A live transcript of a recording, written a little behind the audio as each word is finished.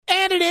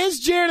And it is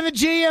Jared and the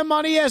GM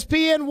on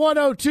ESPN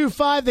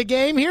 102.5 The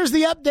Game. Here's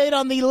the update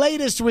on the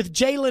latest with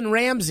Jalen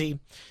Ramsey.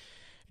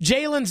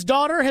 Jalen's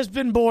daughter has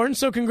been born,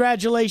 so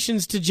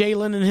congratulations to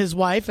Jalen and his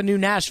wife, a new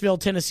Nashville,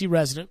 Tennessee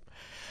resident.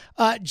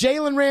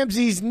 Jalen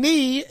Ramsey's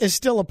knee is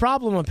still a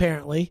problem,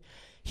 apparently.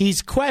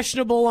 He's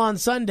questionable on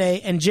Sunday,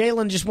 and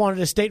Jalen just wanted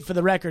to state for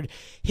the record,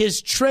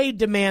 his trade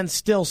demand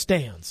still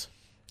stands.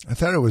 I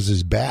thought it was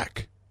his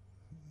back.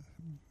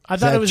 I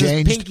thought it was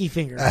his pinky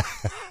finger.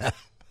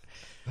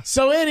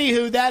 So,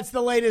 anywho, that's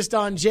the latest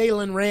on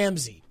Jalen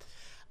Ramsey.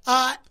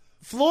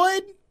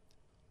 Floyd,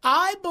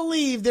 I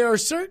believe there are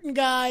certain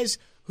guys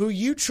who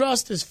you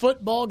trust as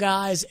football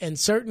guys and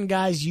certain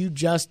guys you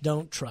just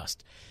don't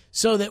trust.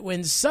 So that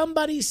when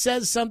somebody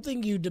says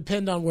something, you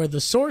depend on where the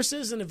source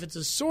is, and if it's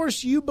a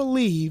source you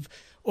believe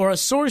or a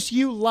source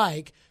you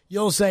like,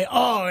 you'll say,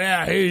 oh,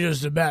 yeah, he's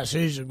just the best.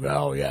 He's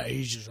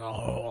just,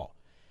 oh.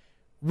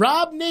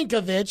 Rob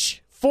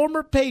Ninkovich,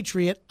 former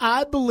Patriot,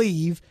 I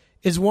believe,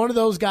 is one of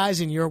those guys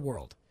in your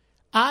world.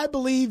 I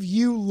believe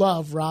you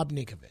love Rob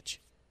Ninkovich.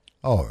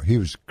 Oh, he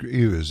was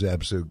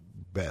absolute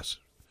best.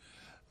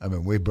 I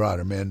mean, we brought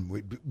him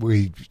in.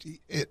 We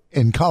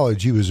in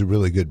college, he was a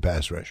really good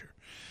pass rusher.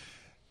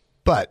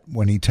 But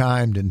when he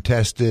timed and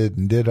tested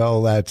and did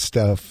all that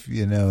stuff,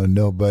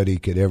 nobody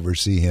could ever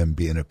see him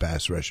being a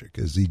pass rusher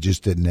because he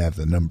just didn't have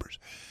the numbers.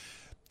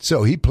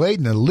 So he played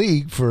in the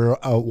league for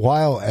a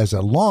while as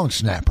a long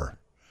snapper.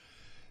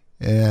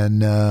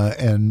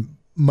 And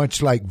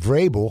much like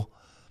Vrabel,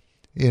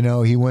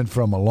 he went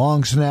from a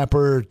long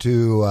snapper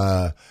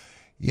to,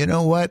 you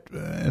know what?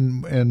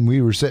 And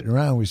we were sitting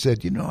around. We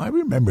said, I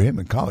remember him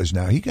in college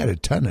now. He got a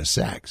ton of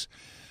sacks.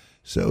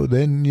 So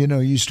then,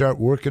 you start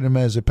working him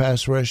as a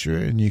pass rusher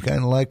and you kind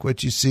of like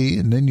what you see.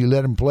 And then you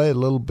let him play a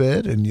little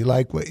bit and you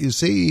like what you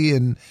see.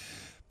 And,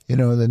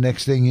 the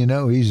next thing you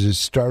know, he's a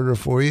starter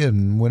for you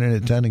and winning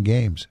a ton of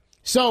games.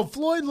 So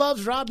Floyd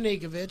loves Rob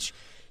Ninkovich.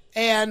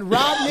 And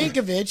Rob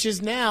Ninkovich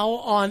is now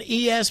on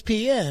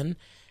ESPN.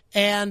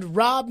 And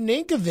Rob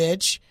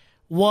Ninkovich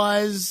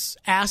was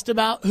asked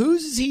about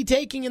who's he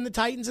taking in the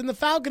Titans and the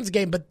Falcons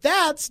game. But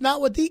that's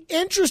not what the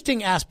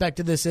interesting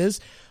aspect of this is.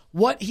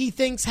 What he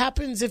thinks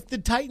happens if the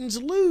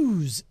Titans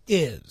lose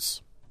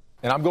is.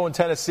 And I'm going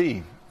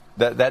Tennessee.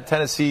 That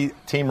Tennessee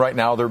team right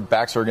now, their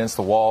backs are against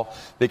the wall.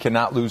 They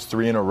cannot lose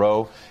 3 in a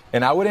row.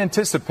 And I would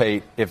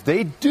anticipate if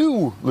they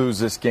do lose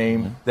this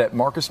game that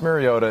Marcus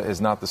Mariota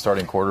is not the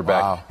starting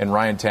quarterback and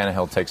Ryan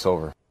Tannehill takes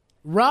over.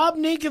 Rob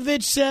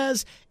Ninkovich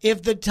says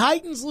if the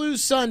Titans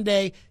lose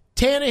Sunday,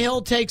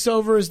 Tannehill takes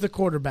over as the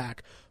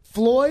quarterback.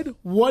 Floyd,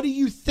 what do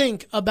you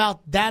think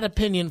about that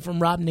opinion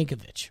from Rob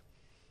Ninkovich?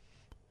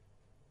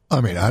 I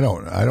mean, I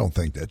don't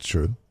think that's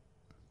true,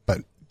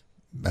 but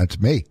that's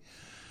me.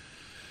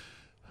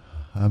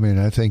 I mean,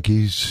 I think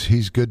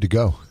he's good to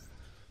go.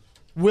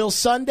 Will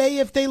Sunday,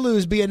 if they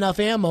lose, be enough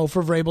ammo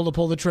for Vrabel to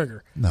pull the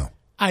trigger? No.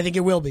 I think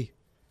it will be.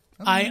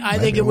 I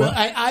think it will.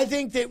 I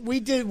think that we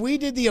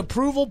did the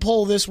approval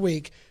poll this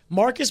week.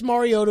 Marcus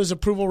Mariota's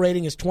approval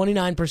rating is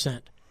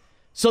 29%.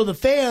 So the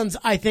fans,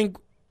 I think,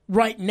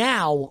 right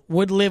now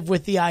would live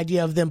with the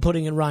idea of them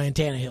putting in Ryan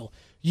Tannehill.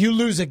 You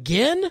lose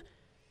again,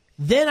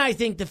 then I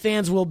think the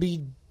fans will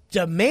be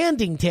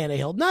demanding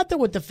Tannehill. Not that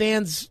what the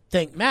fans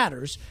think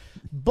matters,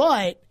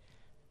 but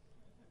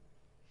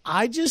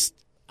I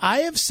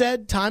have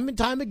said time and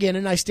time again,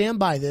 and I stand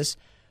by this,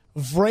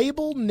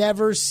 Vrabel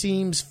never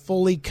seems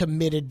fully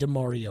committed to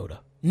Mariota.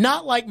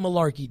 Not like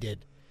Malarkey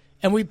did.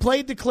 And we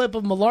played the clip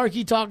of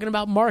Malarkey talking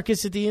about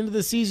Marcus at the end of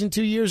the season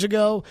 2 years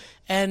ago,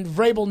 and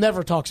Vrabel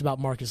never talks about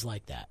Marcus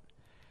like that.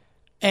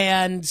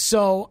 And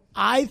so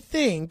I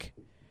think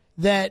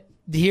that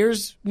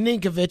here's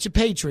Ninkovich, a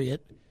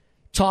Patriot,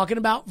 talking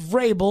about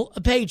Vrabel,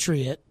 a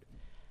Patriot.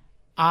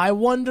 I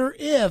wonder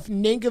if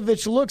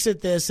Ninkovich looks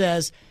at this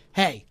as,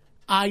 hey,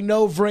 I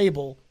know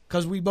Vrabel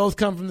because we both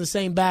come from the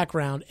same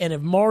background, and if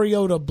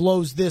Mariota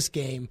blows this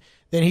game,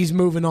 then he's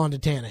moving on to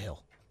Tannehill.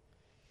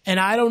 And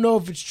I don't know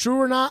if it's true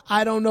or not.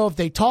 I don't know if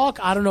they talk.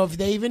 I don't know if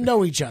they even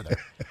know each other.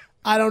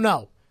 I don't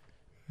know.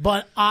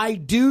 But I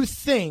do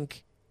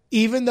think,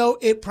 even though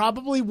it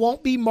probably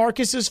won't be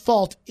Marcus's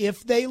fault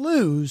if they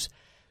lose,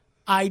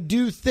 I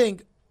do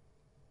think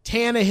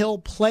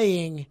Tannehill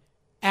playing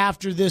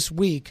after this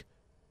week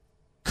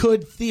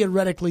could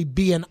theoretically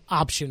be an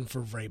option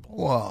for Vrabel.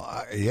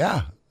 Well,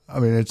 yeah. I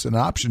mean, it's an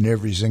option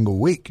every single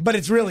week. But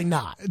it's really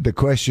not. The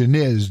question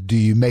is, do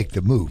you make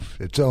the move?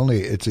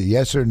 It's a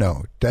yes or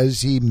no.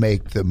 Does he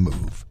make the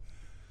move?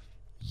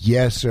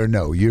 Yes or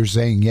no? You're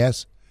saying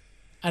yes?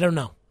 I don't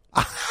know.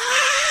 I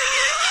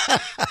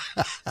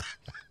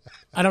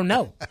don't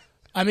know.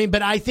 I mean,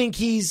 but I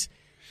think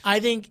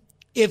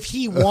if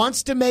he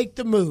wants to make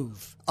the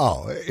move.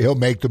 Oh, he'll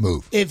make the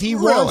move. If he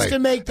wants to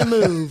make the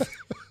move.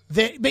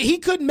 But he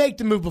couldn't make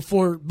the move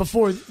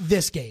before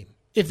this game.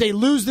 If they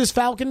lose this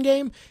Falcon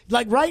game,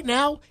 like right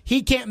now,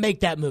 he can't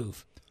make that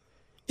move.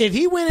 If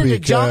he went into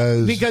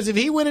if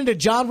he went into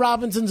John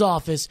Robinson's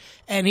office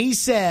and he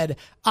said,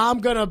 I'm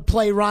going to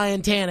play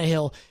Ryan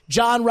Tannehill,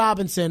 John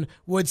Robinson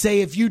would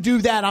say, if you do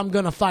that, I'm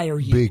going to fire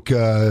you.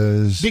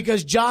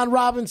 Because John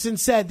Robinson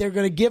said they're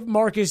going to give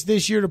Marcus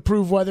this year to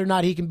prove whether or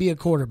not he can be a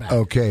quarterback.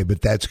 Okay,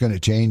 but that's going to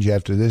change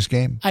after this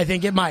game? I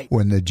think it might.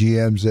 When the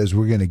GM says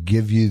we're going to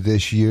give you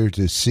this year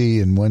to see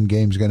and one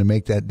game's going to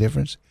make that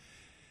difference?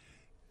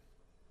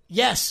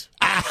 Yes.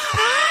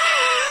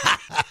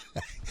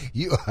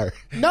 You are.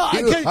 No,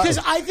 because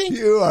I think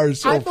you are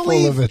so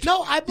full of it.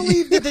 No, I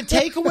believe that the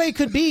takeaway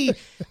could be,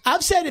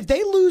 I've said if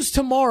they lose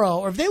tomorrow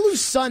or if they lose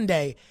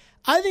Sunday,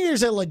 I think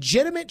there's a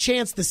legitimate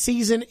chance the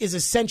season is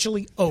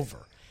essentially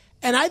over.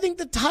 And I think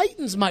the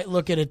Titans might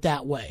look at it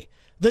that way.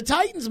 The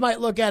Titans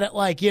might look at it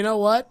like, you know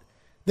what?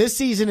 This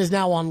season is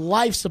now on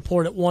life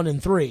support at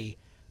 1-3.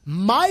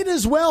 Might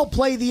as well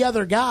play the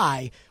other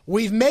guy.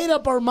 We've made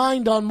up our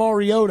mind on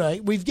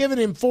Mariota. We've given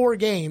him 4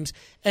 games,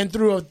 and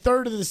through a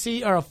fourth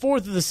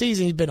of the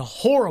season, he's been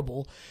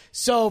horrible.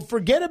 So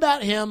forget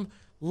about him.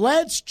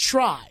 Let's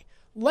try.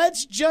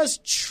 Let's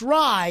just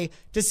try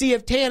to see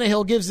if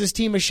Tannehill gives this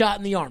team a shot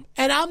in the arm.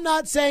 And I'm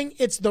not saying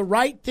it's the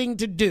right thing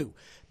to do,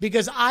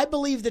 because I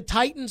believe the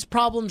Titans'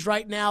 problems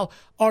right now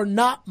are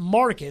not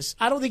Marcus.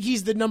 I don't think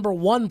he's the number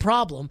one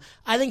problem.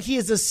 I think he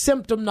is a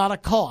symptom, not a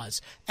cause.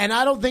 And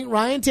I don't think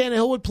Ryan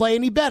Tannehill would play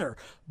any better.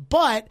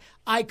 But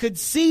I could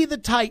see the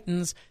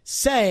Titans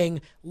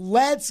saying,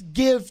 let's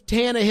give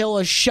Tannehill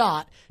a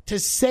shot to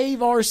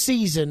save our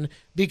season,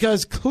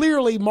 because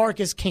clearly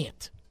Marcus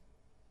can't.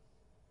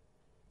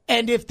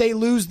 And if they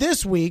lose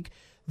this week,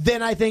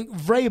 then I think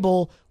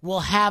Vrabel will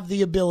have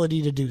the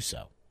ability to do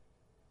so.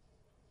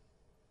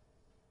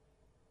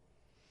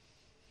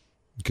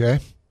 Okay.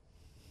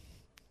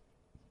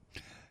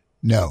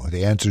 No,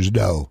 the answer is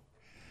no.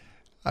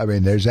 I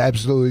mean, there's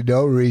absolutely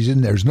no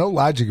reason. There's no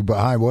logic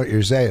behind what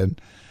you're saying.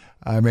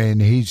 I mean,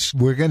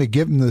 we're going to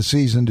give him the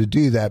season to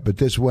do that, but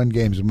this one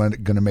game's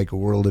going to make a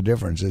world of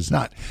difference. It's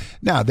not.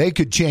 Now, they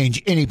could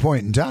change any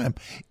point in time.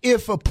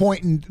 If the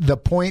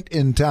point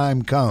in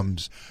time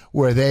comes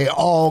where they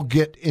all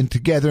get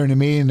together in a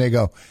meeting and they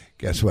go,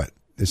 guess what?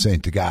 This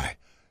ain't the guy.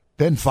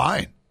 Then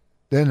fine.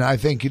 Then I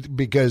think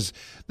because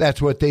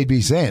that's what they'd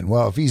be saying.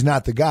 Well, if he's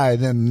not the guy,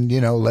 then,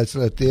 let's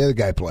let the other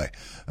guy play.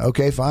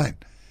 Okay, fine.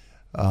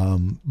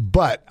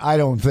 But I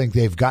don't think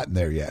they've gotten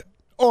there yet.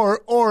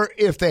 Or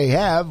if they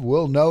have,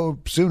 we'll know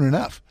soon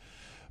enough.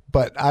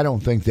 But I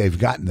don't think they've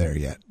gotten there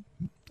yet.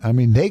 I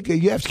mean,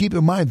 you have to keep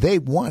in mind, they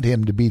want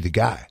him to be the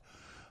guy.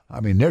 I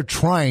mean, they're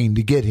trying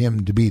to get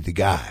him to be the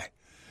guy.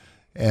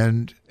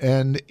 And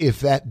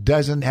if that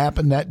doesn't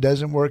happen, that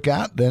doesn't work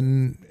out,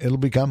 then it'll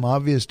become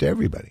obvious to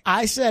everybody.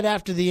 I said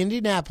after the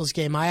Indianapolis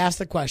game, I asked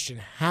the question,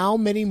 how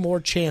many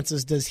more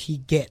chances does he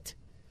get?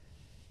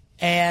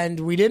 And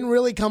we didn't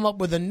really come up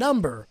with a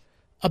number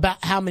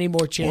about how many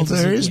more chances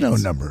Well, there is no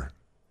number.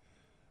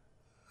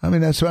 I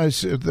mean, that's why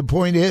the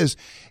point is,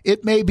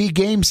 it may be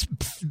game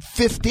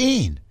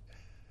 15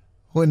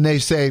 when they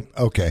say,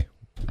 okay,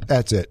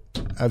 that's it.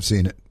 I've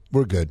seen it.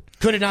 We're good.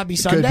 Could it not be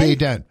Sunday? Could be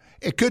done.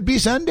 It could be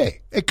Sunday.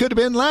 It could have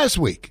been last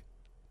week.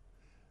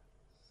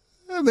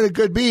 I mean, it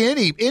could be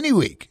any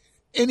week,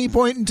 any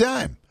point in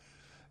time.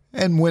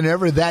 And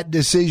whenever that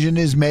decision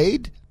is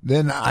made,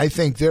 then I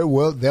think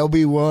they'll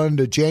be willing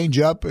to change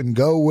up and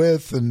go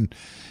with, and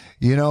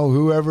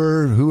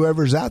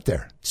whoever's out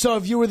there. So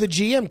if you were the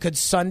GM, could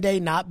Sunday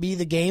not be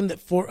the game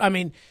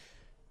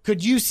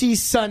could you see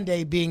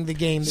Sunday being the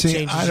game that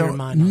changes your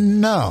mind on this?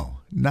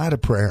 No, not a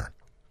prayer.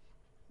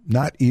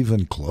 Not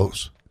even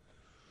close.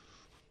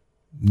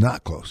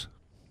 Not close.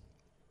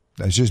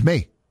 That's just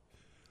me.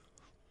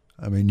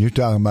 I mean, you're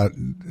talking about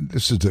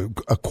this is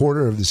a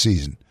quarter of the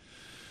season.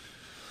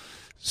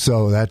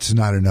 So that's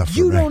not enough for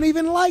me. You don't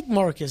even like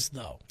Marcus,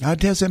 though. It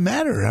doesn't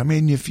matter. I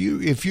mean, if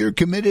you're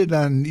committed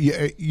on,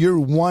 you're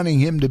wanting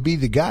him to be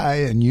the guy,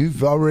 and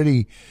you've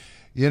already,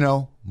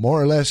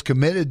 more or less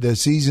committed the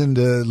season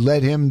to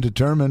let him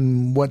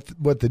determine what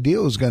the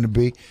deal is going to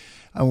be.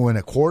 And when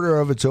a quarter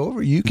of it's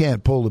over, you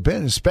can't pull the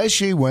pin,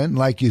 especially when,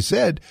 like you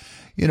said,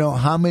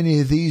 how many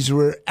of these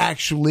were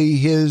actually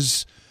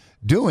his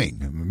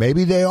doing?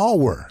 Maybe they all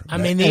were. I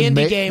mean, the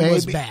Indy game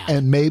was bad.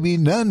 And maybe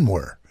none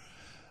were.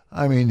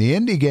 I mean, the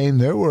Indy game,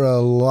 there were a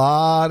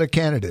lot of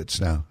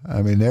candidates now.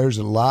 I mean, there's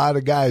a lot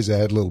of guys that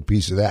had a little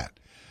piece of that.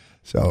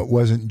 So it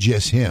wasn't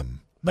just him.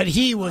 But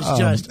he was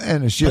just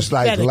and it's just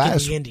like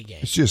Indy game.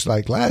 It's just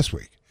like last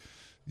week.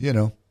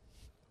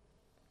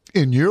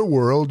 In your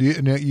world,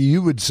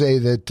 you would say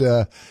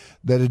that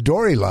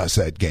Adoree lost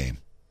that game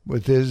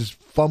with his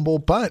fumble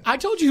punt. I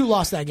told you who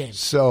lost that game.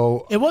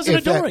 So it wasn't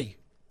Adoree.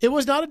 It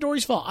was not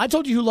Adoree's fault. I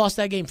told you who lost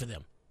that game for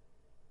them.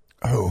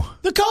 Oh.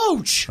 The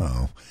coach.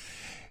 Oh.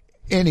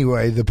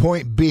 Anyway, the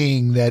point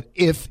being that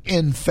if,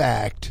 in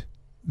fact,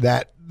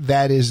 that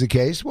is the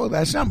case, well,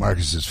 that's not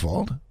Marcus's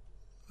fault.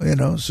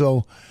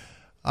 So,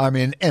 I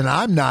mean, and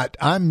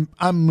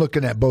I'm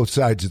looking at both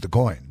sides of the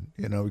coin,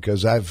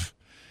 because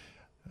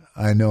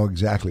I know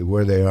exactly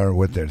where they are,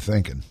 what they're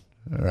thinking.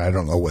 Or I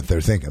don't know what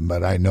they're thinking,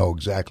 but I know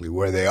exactly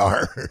where they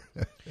are.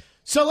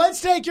 So let's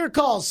take your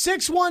calls.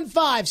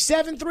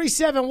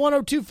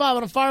 615-737-1025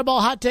 on a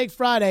Fireball Hot Take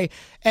Friday.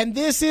 And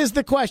this is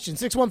the question.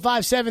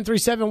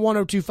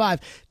 615-737-1025.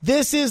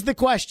 This is the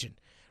question.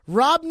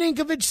 Rob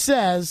Ninkovich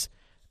says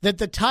that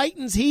the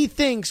Titans, he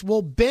thinks,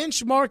 will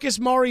bench Marcus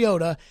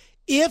Mariota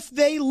if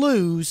they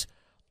lose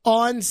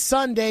on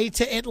Sunday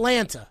to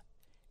Atlanta.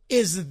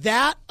 Is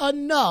that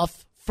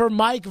enough for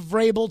Mike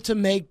Vrabel to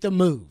make the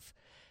move?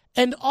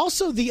 And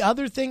also the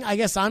other thing I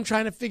guess I'm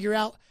trying to figure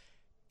out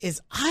is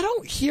I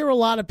don't hear a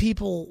lot of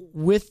people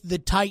with the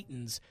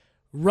Titans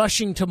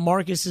rushing to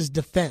Marcus's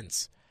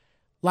defense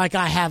like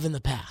I have in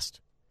the past.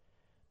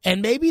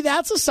 And maybe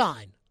that's a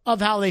sign of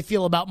how they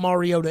feel about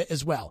Mariota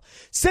as well.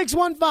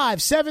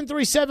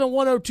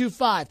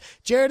 615-737-1025.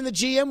 Jared and the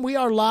GM, we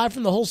are live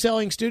from the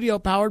wholesaling studio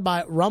powered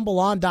by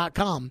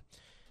RumbleOn.com.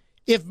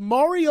 If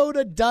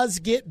Mariota does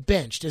get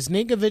benched, as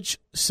Ninkovich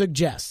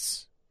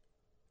suggests,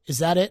 is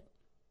that it?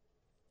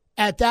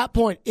 At that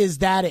point, is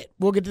that it?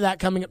 We'll get to that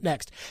coming up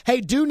next.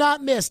 Hey, do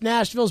not miss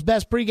Nashville's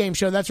best pregame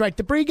show. That's right,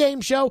 the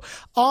pregame show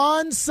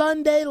on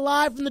Sunday,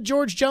 live from the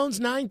George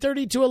Jones,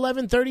 9:30 to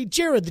 11:30.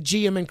 Jared, the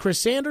GM, and Chris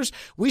Sanders.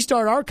 We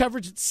start our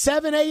coverage at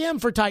 7 a.m.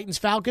 for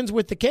Titans-Falcons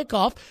with the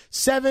kickoff,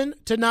 7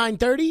 to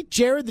 9:30.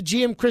 Jared, the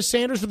GM, Chris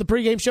Sanders for the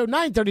pregame show,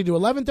 9:30 to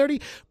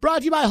 11:30. Brought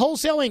to you by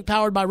Wholesale Inc.,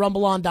 powered by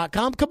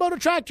RumbleOn.com. Kubota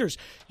Tractors,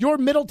 your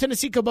Middle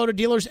Tennessee Kubota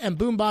dealers, and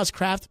Boom Boss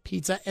Craft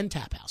Pizza and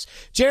Tap House.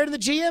 Jared and the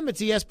GM,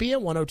 it's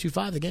ESPN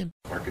 102.5 The Game.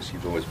 Marcus,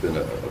 you've always been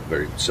a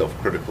very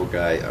self-critical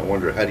guy. I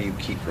wonder, how do you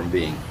keep from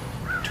being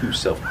too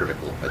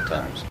self-critical at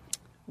times?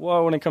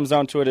 Well, when it comes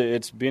down to it,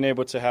 it's being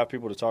able to have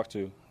people to talk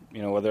to,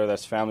 whether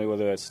that's family,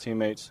 whether that's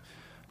teammates.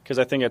 Because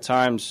I think at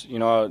times,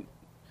 a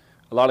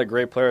lot of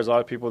great players, a lot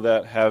of people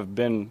that have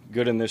been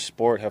good in this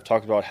sport have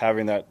talked about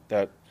having that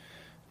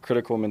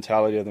critical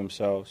mentality of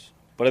themselves.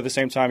 But at the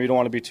same time, you don't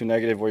want to be too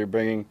negative where you're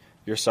bringing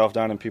yourself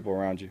down and people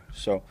around you.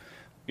 So,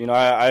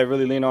 I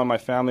really lean on my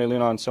family,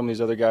 lean on some of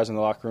these other guys in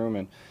the locker room,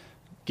 and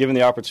given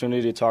the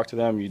opportunity to talk to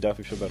them, you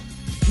definitely feel better.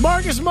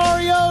 Marcus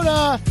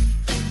Mariota.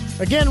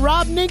 Again,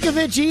 Rob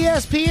Ninkovich,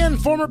 ESPN,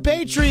 former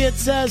Patriot,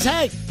 says,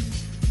 hey,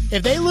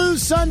 if they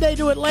lose Sunday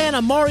to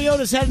Atlanta,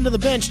 Mariota's heading to the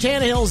bench,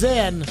 Tannehill's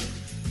in.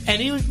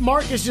 And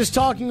Marcus just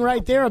talking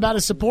right there about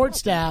his support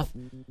staff.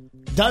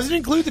 Does it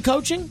include the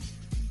coaching?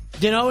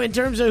 In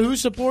terms of who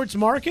supports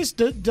Marcus,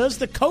 does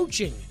the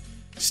coaching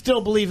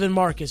still believe in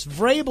Marcus?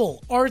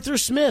 Vrabel, Arthur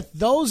Smith,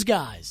 those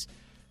guys.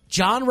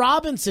 John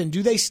Robinson,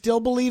 do they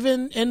still believe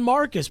in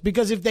Marcus?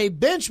 Because if they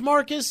bench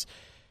Marcus,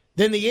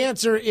 then the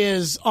answer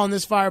is on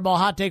this Fireball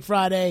Hot Take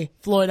Friday,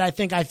 Floyd, I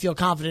feel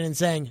confident in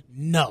saying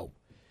no.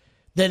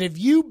 That if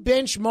you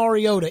bench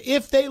Mariota,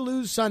 if they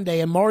lose Sunday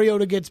and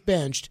Mariota gets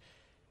benched,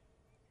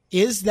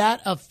 is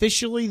that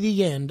officially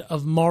the end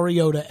of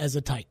Mariota as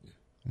a Titan?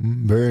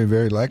 Very,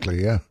 very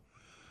likely, yeah.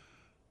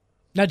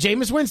 Now,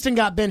 Jameis Winston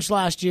got benched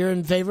last year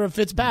in favor of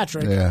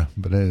Fitzpatrick. Yeah,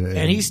 but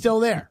and he's still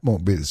there.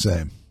 Won't be the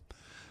same.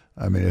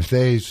 I mean, if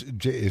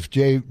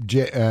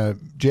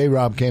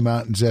J-Rob came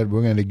out and said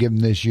we're going to give him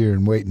this year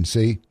and wait and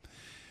see,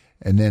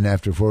 and then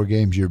after 4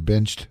 games you're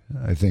benched,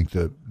 I think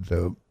the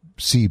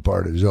C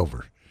part is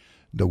over.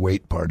 The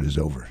wait part is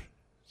over.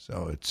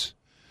 So it's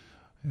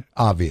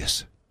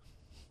obvious.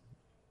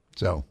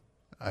 So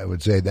I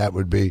would say that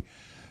would be,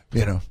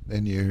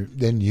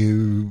 then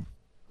you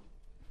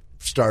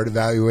start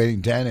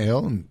evaluating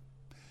Tannehill and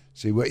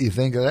see what you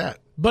think of that.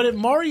 But if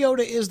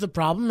Mariota is the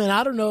problem, and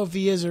I don't know if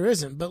he is or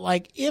isn't, but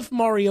if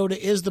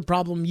Mariota is the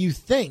problem you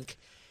think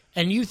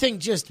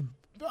just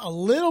a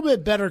little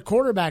bit better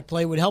quarterback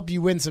play would help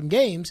you win some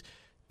games,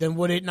 then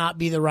would it not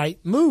be the right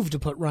move to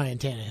put Ryan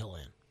Tannehill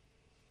in?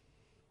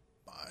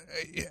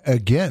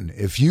 Again,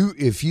 if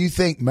you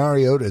think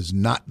Mariota is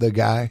not the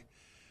guy,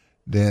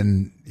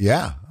 then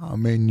yeah,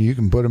 you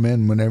can put him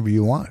in whenever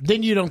you want.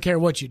 Then you don't care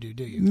what you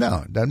do you?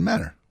 No, it doesn't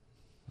matter.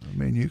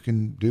 You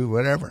can do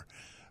whatever.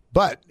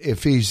 But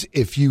if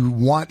you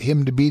want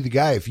him to be the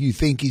guy, if you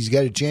think he's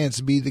got a chance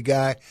to be the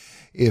guy,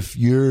 if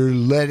you're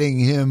letting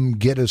him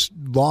get a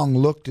long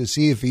look to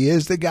see if he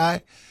is the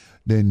guy,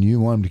 then you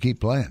want him to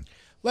keep playing.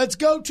 Let's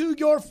go to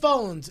your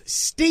phones.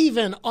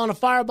 Steven on a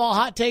Fireball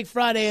Hot Take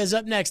Friday is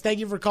up next. Thank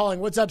you for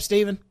calling. What's up,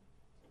 Steven?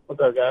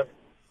 What's up, guys?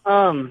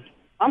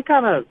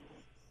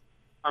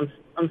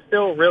 I'm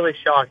still really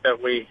shocked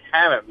that we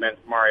haven't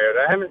benched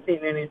Mariota. I haven't seen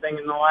anything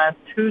in the last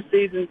 2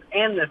 seasons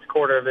and this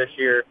quarter of this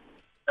year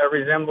that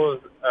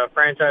resembles a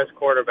franchise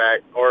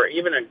quarterback or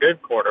even a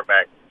good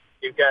quarterback.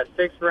 You've got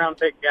 6th-round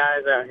pick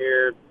guys out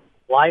here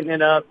lighting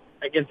it up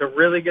against a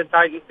really good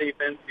Titans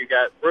defense. You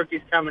got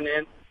rookies coming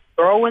in,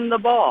 throwing the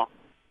ball.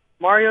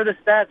 Mariota's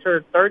stats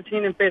are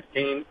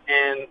 13-15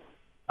 and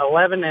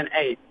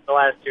 11-8 the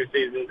last 2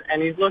 seasons,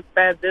 and he's looked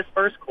bad this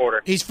first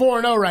quarter. He's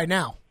 4-0 right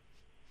now.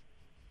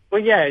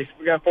 Well, yeah, he's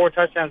got 4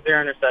 touchdowns,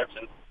 0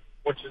 interceptions,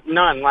 which is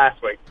none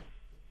last week.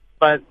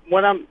 But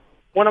what I'm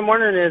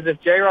wondering is if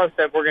J-Rob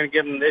said we're going to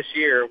give him this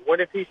year, what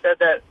if he said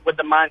that with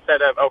the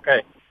mindset of,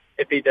 okay,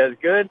 if he does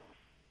good,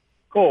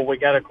 cool, we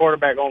got a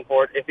quarterback going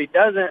for it. If he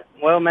doesn't,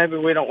 well, maybe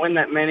we don't win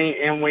that many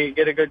and we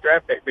get a good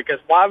draft pick. Because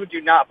why would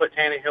you not put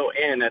Tannehill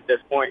in at this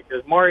point?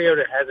 Because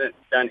Mariota hasn't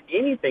done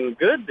anything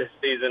good this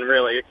season,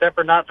 really, except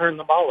for not turning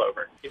the ball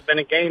over. He's been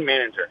a game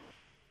manager.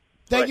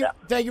 Thank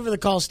you for the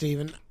call,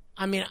 Steven.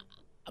 I mean,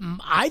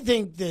 I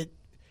think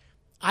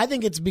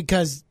it's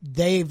because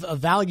they've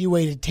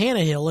evaluated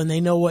Tannehill and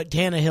they know what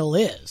Tannehill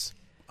is.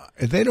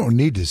 They don't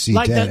need to see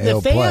like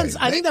Tannehill the fans,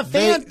 play. I think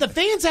the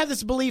fans have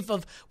this belief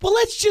of, well,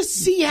 let's just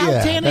see how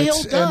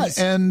Tannehill does.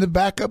 And the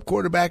backup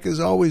quarterback is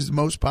always the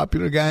most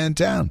popular guy in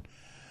town.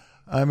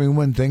 I mean,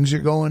 when things are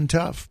going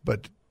tough,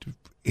 but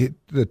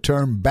the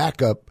term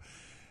backup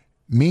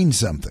means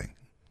something,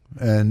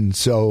 and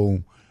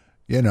so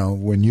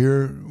when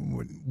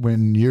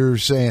you're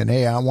saying,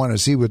 "Hey, I want to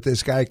see what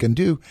this guy can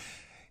do,"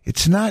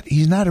 he's not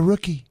a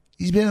rookie.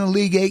 He's been in the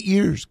league 8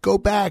 years. Go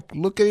back,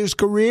 look at his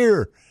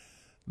career.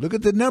 Look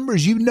at the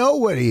numbers. You know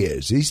what he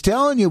is. He's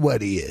telling you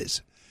what he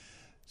is.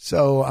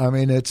 So, I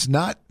mean, it's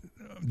not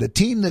the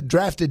team that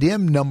drafted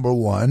him number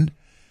one,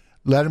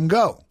 let him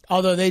go.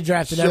 Although they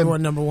drafted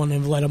everyone number one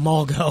and let them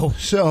all go.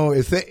 So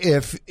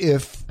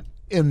if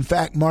in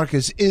fact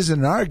Marcus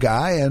isn't our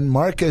guy and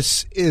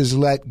Marcus is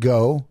let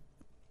go,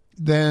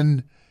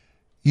 then,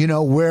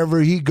 wherever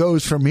he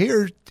goes from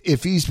here,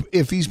 if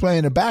he's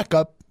playing a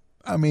backup,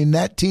 I mean,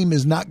 that team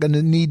is not going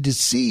to need to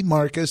see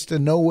Marcus to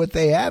know what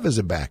they have as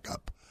a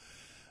backup.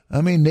 I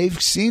mean, they've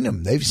seen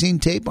him. They've seen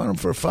tape on him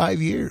for 5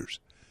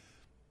 years.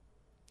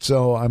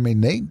 So, I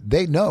mean,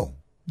 they know.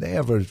 They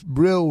have a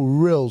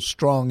real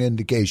strong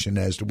indication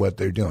as to what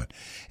they're doing.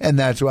 And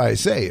that's why I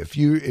say, if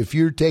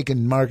you're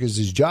taking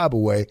Marcus's job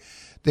away,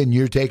 then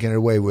you're taking it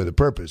away with a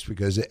purpose.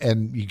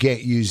 And you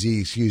can't use the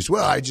excuse,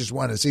 well, I just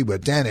want to see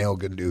what Tannehill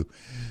can do,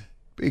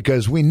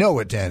 because we know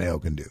what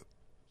Tannehill can do.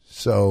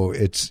 So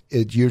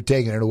you're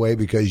taking it away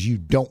because you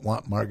don't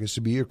want Marcus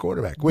to be your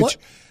quarterback,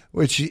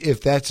 which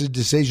if that's a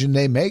decision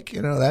they make,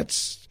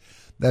 that's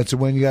the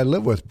one you got to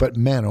live with. But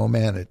man, oh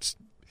man, it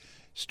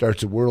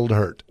starts a world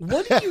hurt.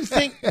 What do you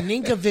think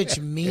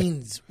Ninkovich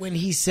means when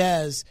he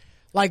says,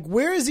 like,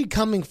 where is he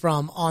coming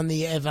from on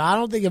the, if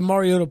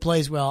Mariota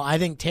plays well, I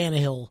think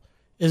Tannehill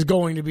is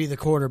going to be the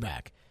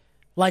quarterback.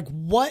 Like,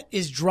 what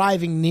is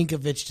driving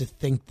Ninkovich to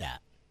think that?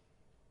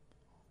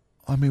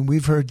 I mean,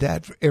 we've heard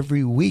that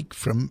every week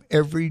from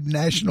every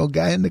national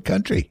guy in the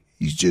country.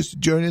 He's just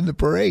joining the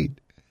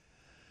parade.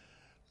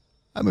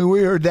 I mean,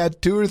 we heard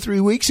that 2 or 3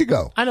 weeks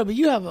ago. I know, but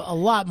you have a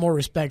lot more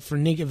respect for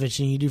Ninkovich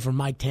than you do for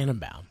Mike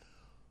Tannenbaum.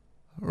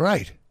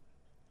 Right.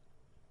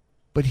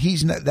 But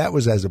he's not. That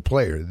was as a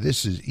player.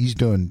 He's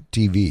doing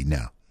TV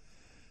now.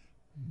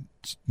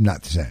 It's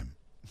not the same.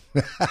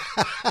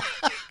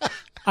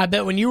 I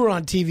bet when you were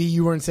on TV,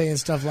 you weren't saying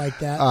stuff like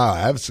that. Oh,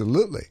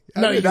 absolutely.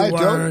 No, you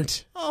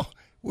weren't.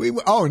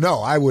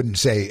 No, I wouldn't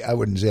say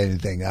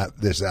anything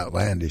this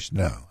outlandish.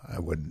 No, I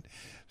wouldn't.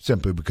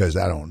 Simply because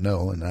I don't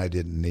know, and I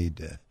didn't need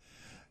to.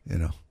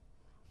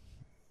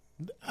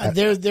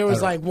 There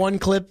was like one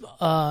clip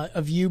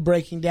of you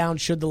breaking down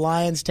should the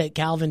Lions take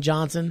Calvin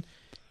Johnson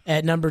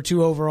at number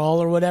 2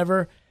 overall or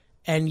whatever,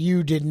 and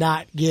you did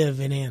not give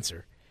an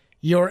answer.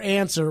 Your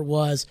answer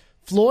was,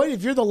 Floyd,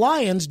 if you're the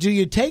Lions, do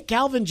you take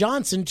Calvin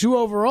Johnson 2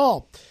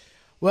 overall?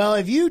 Well,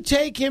 if you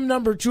take him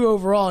number 2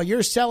 overall,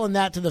 you're selling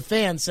that to the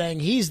fans,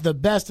 saying he's the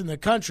best in the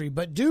country.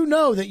 But do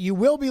know that you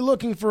will be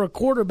looking for a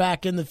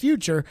quarterback in the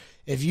future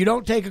if you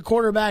don't take a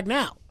quarterback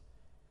now.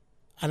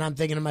 And I'm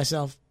thinking to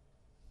myself,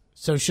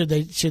 so should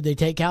they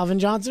take Calvin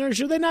Johnson or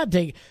should they not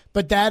take?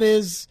 But that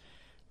is,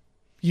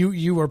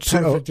 you were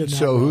perfect in that.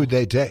 So who'd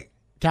they take?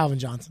 Calvin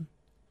Johnson.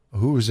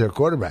 Who was their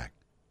quarterback?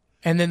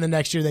 And then the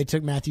next year they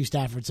took Matthew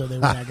Stafford, so they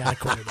went out and got a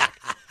quarterback.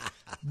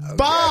 Okay.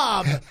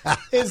 Bob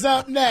is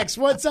up next.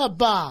 What's up,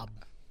 Bob?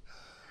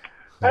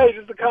 Hey,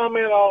 just a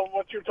comment on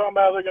what you're talking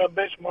about. They're going to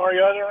bench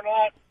Mariota or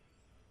not.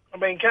 I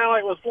mean, kind of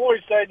like what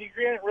Floyd said, you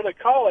can't really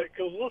call it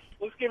because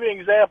let's give you an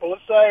example.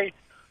 Let's say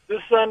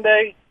this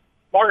Sunday,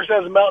 Marcus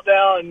has a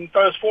meltdown and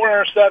throws 4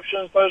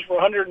 interceptions, throws for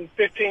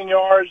 115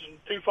 yards and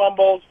 2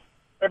 fumbles.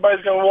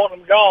 Everybody's going to want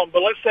him gone.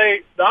 But let's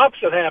say the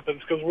opposite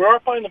happens because we are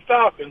playing the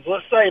Falcons.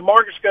 Let's say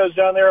Marcus goes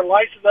down there,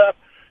 lights it up,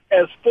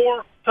 has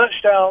 4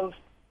 touchdowns,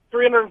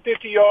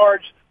 350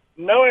 yards,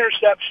 no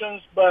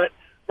interceptions, but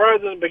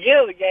rather than the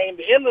beginning of the game,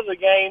 the end of the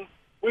game,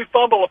 we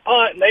fumble a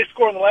punt and they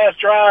score in the last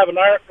drive and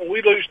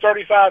we lose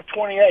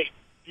 35-28.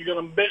 You're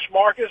going to bench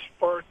Marcus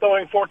for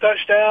throwing 4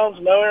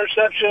 touchdowns, no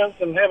interceptions,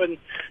 and having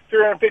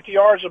 350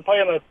 yards and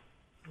playing a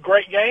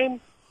great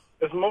game?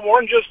 It's more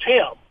than just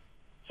him.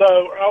 So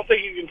I don't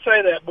think you can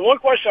say that. But one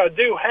question I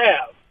do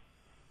have,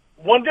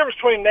 one difference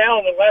between now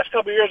and the last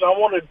couple of years, I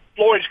wanted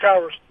Floyd's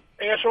kind of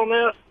answer on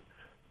this.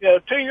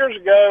 2 years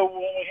ago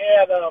when we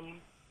had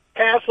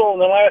Castle,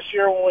 and then last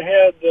year when we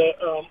had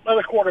the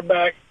other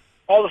quarterback,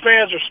 all the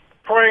fans are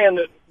praying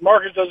that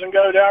Marcus doesn't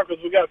go down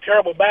because we got a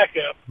terrible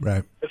backup.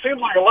 Right. It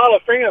seems like a lot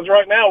of fans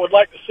right now would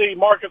like to see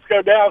Marcus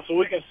go down so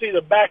we can see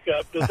the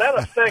backup. Does that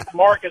affect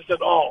Marcus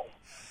at all?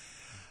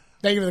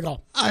 Thank you for the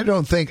call.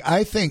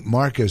 I think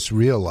Marcus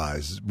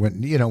realizes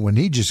when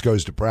he just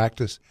goes to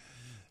practice,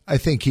 I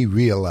think he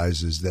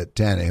realizes that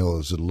Tannehill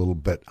is a little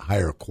bit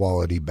higher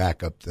quality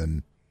backup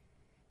than,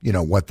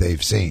 what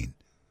they've seen.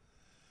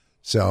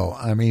 So,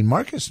 I mean,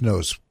 Marcus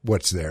knows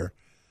what's there.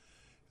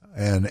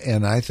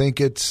 And I think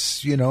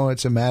it's,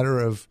 it's a matter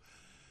of,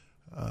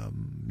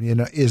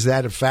 is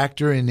that a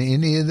factor in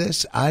any of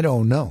this? I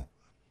don't know.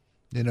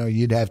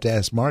 You'd have to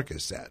ask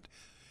Marcus that.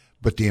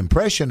 But the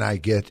impression I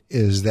get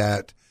is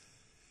that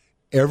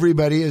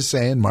everybody is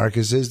saying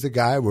Marcus is the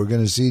guy we're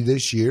going to see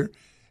this year,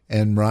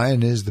 and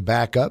Ryan is the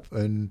backup,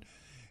 and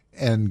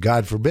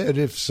God forbid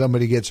if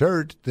somebody gets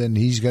hurt, then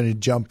he's going to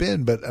jump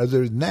in. But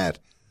other than that,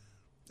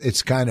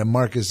 it's kind of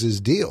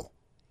Marcus's deal.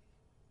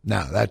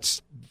 Now,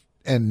 that's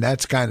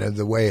kind of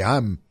the way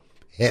I'm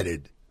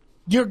headed.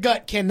 Your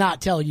gut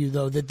cannot tell you,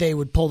 though, that they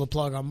would pull the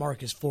plug on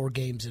Marcus 4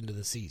 games into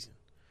the season.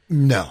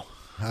 No.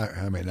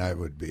 I mean, I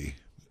would be.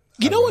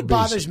 You know what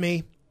bothers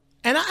me?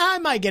 And I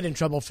might get in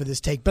trouble for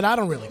this take, but I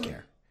don't really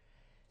care.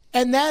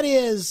 And that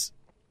is,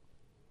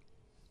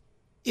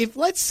 if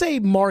let's say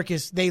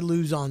Marcus, they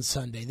lose on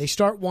Sunday. They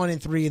start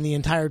 1-3 and the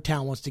entire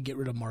town wants to get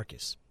rid of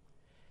Marcus.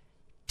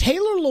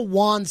 Taylor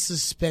Lewan's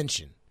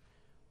suspension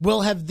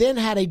will have then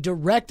had a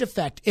direct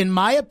effect, in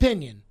my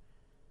opinion,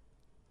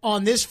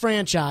 on this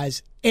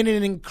franchise in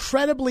an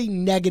incredibly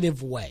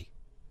negative way.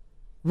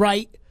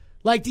 Right?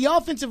 Like, the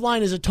offensive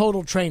line is a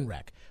total train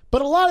wreck.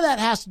 But a lot of that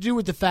has to do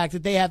with the fact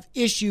that they have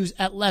issues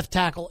at left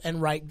tackle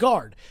and right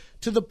guard.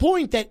 To the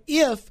point that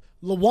if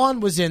Lewan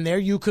was in there,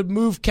 you could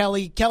move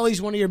Kelly.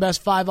 Kelly's one of your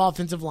best 5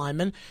 offensive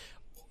linemen.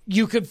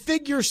 You could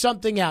figure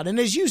something out. And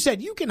as you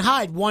said, you can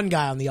hide one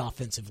guy on the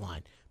offensive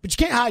line, but you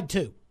can't hide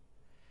 2.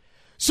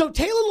 So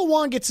Taylor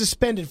Lewan gets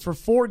suspended for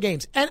 4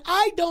 games. And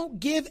I don't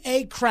give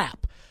a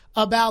crap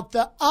about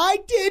I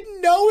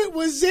didn't know it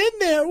was in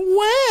there.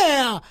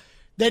 Where?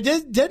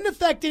 That didn't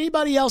affect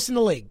anybody else in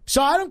the league.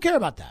 So I don't care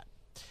about that.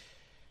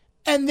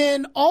 And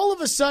then all of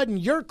a sudden,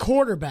 your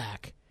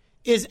quarterback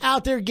is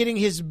out there getting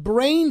his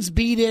brains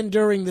beat in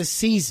during the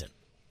season.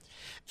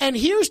 And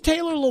here's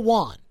Taylor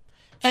Lewan,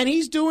 and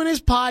he's doing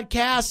his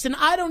podcast, and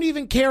I don't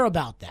even care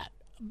about that.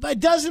 But it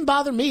doesn't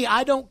bother me.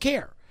 I don't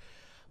care.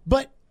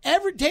 But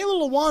Taylor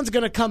Lewan's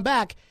going to come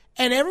back,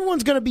 and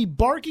everyone's going to be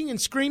barking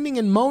and screaming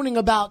and moaning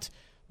about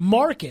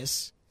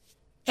Marcus.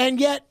 And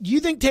yet,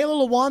 you think Taylor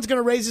Lewan's going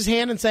to raise his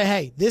hand and say,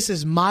 hey, this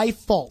is my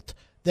fault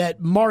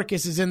that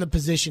Marcus is in the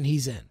position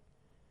he's in?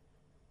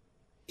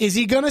 Is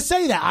he going to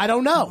say that? I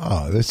don't know.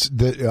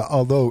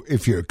 Although,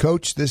 if you're a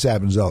coach, this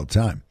happens all the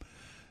time.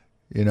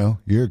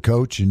 You're a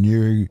coach and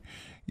you're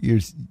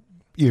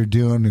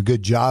doing a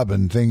good job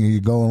and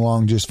you're going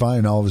along just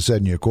fine. All of a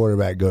sudden, your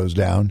quarterback goes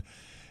down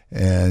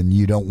and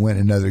you don't win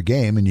another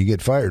game and you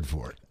get fired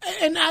for it.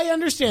 And I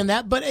understand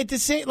that, but at the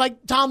same,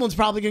 like Tomlin's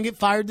probably going to get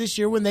fired this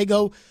year when they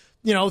go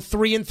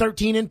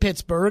 3-13 in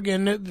Pittsburgh,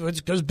 and it's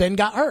because Ben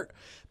got hurt.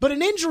 But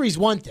an injury is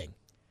one thing.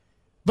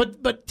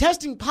 But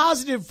testing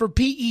positive for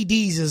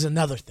PEDs is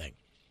another thing.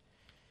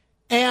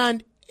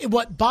 And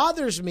what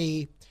bothers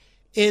me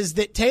is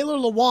that Taylor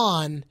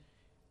Lewan,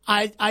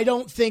 I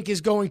don't think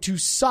is going to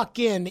suck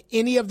in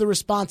any of the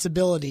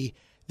responsibility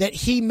that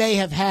he may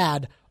have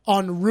had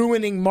on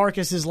ruining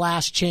Marcus's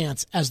last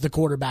chance as the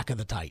quarterback of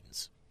the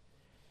Titans.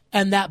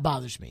 And that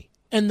bothers me.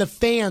 And the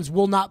fans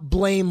will not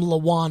blame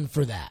Lewan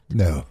for that.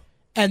 No.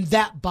 And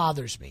that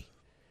bothers me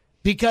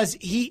because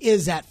he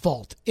is at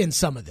fault in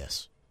some of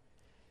this.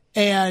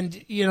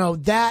 And,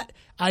 that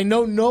I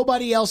know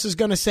nobody else is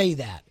going to say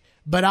that,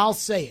 but I'll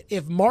say it.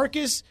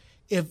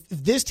 If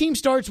this team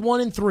starts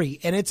 1-3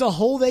 and it's a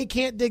hole they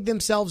can't dig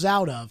themselves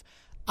out of,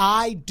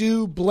 I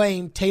do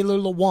blame Taylor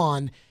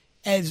Lewan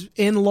as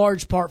in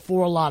large part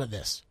for a lot of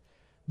this.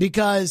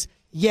 Because,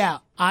 I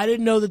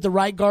didn't know that the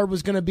right guard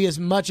was going to be as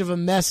much of a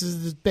mess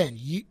as it's been.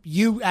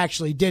 You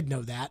actually did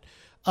know that.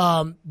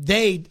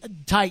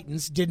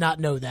 Titans did not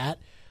know that.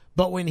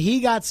 But when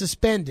he got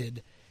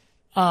suspended,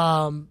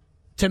 to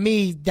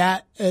me,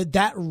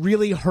 that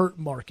really hurt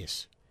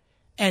Marcus.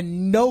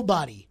 And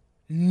nobody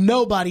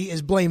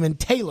is blaming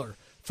Taylor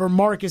for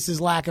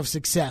Marcus's lack of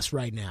success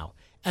right now.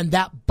 And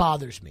that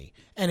bothers me.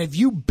 And if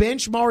you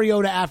bench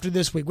Mariota after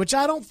this week, which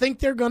I don't think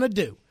they're going to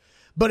do,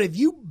 but if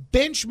you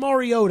bench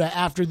Mariota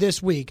after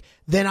this week,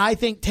 then I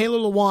think Taylor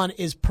Lewan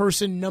is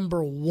person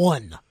number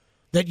 1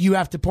 that you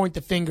have to point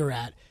the finger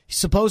at. He's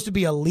supposed to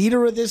be a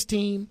leader of this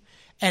team,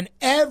 and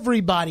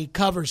everybody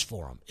covers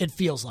for him, it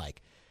feels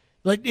like.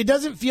 Like, it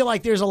doesn't feel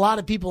like there's a lot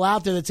of people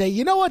out there that say,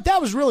 you know what, that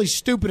was really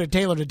stupid of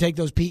Taylor to take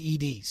those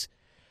PEDs.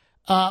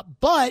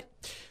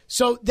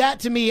 So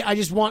that to me, I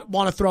just want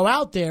to throw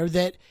out there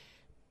that,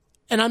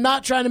 and I'm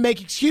not trying to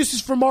make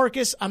excuses for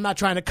Marcus. I'm not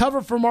trying to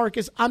cover for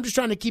Marcus. I'm just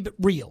trying to keep it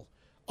real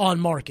on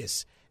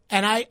Marcus.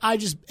 And I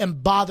just am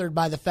bothered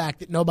by the fact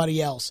that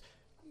nobody else,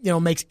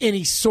 makes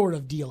any sort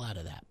of deal out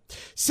of that.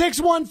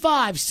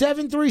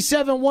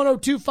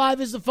 615-737-1025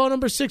 is the phone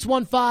number.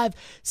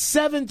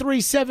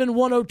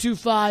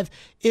 615-737-1025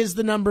 is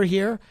the number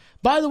here.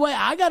 By the way,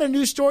 I got a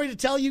new story to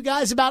tell you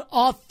guys about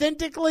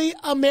Authentically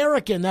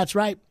American. That's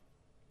right.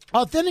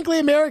 Authentically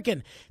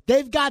American.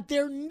 They've got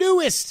their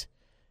newest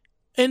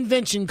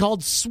invention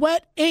called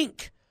Sweat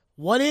Ink.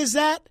 What is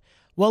that?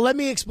 Well, let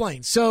me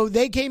explain. So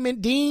they came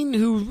in, Dean,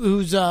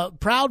 who's a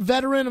proud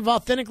veteran of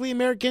Authentically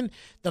American,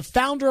 the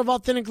founder of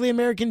Authentically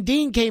American,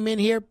 Dean came in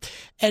here,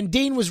 and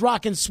Dean was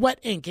rocking Sweat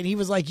Ink, and he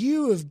was like,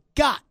 you have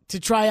got to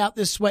try out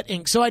this Sweat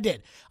Ink. So I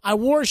did. I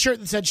wore a shirt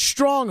that said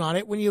strong on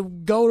it. When you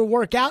go to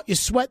work out, you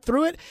sweat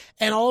through it,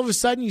 and all of a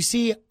sudden you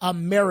see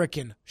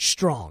American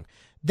Strong.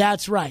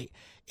 That's right.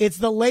 It's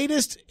the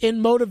latest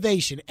in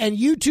motivation, and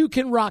you too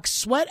can rock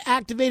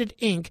sweat-activated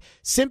ink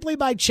simply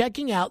by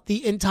checking out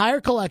the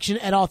entire collection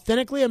at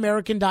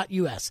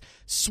authenticallyamerican.us.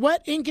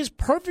 Sweat ink is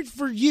perfect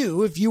for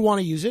you if you want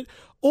to use it,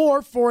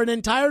 or for an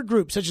entire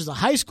group, such as a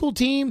high school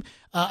team,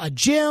 a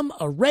gym,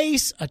 a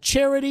race, a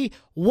charity,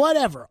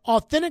 whatever.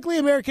 Authentically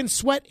American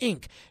Sweat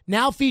Ink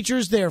now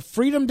features their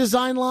Freedom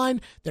Design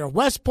line, their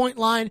West Point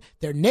line,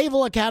 their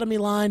Naval Academy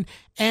line,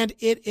 and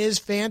it is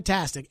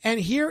fantastic. And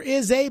here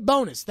is a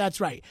bonus.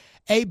 That's right.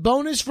 A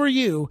bonus for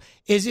you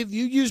is if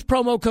you use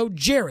promo code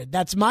Jared,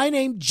 that's my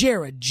name,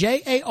 Jared,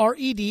 Jared, at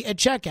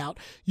checkout,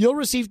 you'll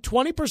receive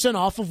 20%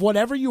 off of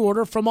whatever you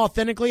order from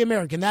Authentically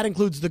American. That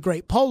includes the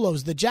great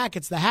polos, the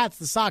jackets, the hats,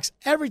 the socks,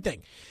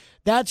 everything.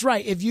 That's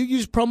right. If you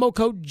use promo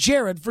code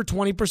Jared for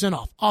 20%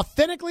 off.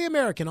 Authentically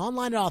American,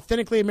 online at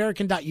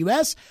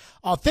authenticallyamerican.us.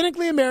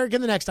 Authentically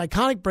American, the next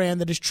iconic brand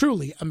that is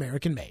truly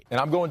American made.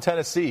 And I'm going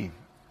Tennessee.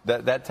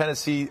 That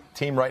Tennessee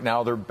team right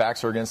now, their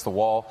backs are against the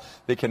wall.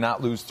 They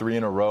cannot lose 3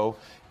 in a row.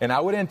 And I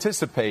would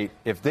anticipate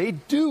if they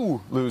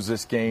do lose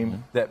this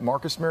game, that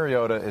Marcus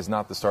Mariota is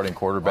not the starting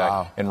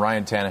quarterback and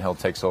Ryan Tannehill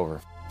takes over.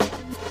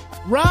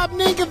 Rob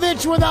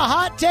Ninkovich with a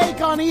hot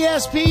take on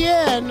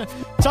ESPN,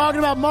 talking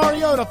about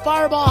Mariota.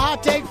 Fireball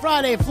Hot Take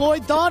Friday.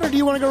 Floyd, thought, or do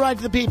you want to go right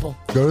to the people?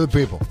 Go to the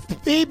people.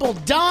 People.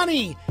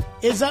 Donnie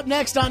is up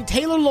next on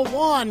Taylor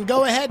Lewan.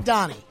 Go ahead,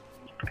 Donnie.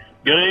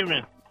 Good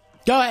evening.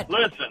 Go ahead.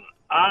 Listen,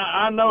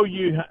 I know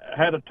you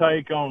had a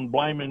take on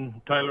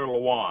blaming Taylor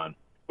Lewan,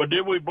 but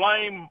did we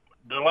blame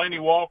Delaney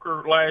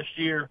Walker last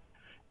year?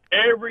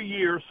 Every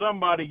year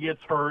somebody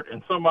gets hurt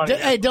and somebody...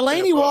 Hey,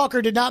 Delaney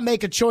Walker did not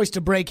make a choice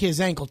to break his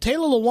ankle.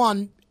 Taylor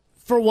Lewan,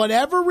 for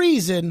whatever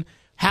reason,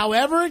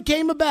 however it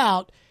came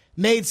about,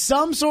 made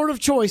some sort of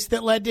choice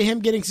that led to him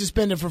getting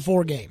suspended for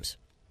 4 games.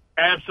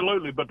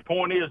 Absolutely, but the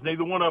point is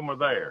neither one of them are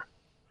there.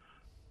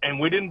 And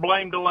we didn't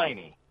blame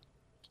Delaney.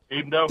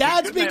 Even though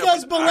that's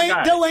because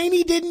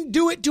Delaney didn't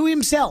do it to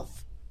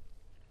himself.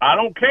 I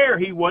don't care.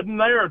 He wasn't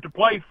there to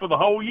play for the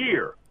whole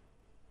year.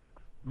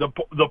 The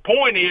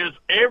point is,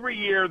 every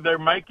year they're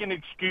making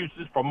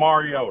excuses for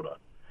Mariota.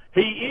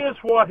 He is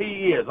what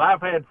he is.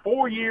 I've had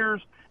 4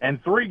 years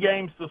and 3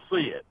 games to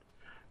see it.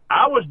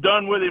 I was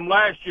done with him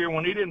last year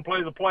when he didn't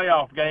play the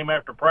playoff game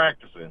after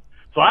practicing,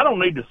 so I don't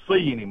need to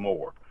see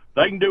anymore.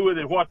 They can do with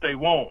it what they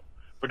want,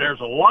 but there's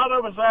a lot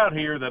of us out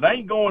here that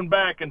ain't going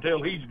back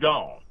until he's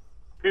gone.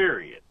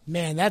 Period.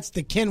 Man, that's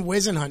the Ken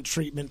Wisenhunt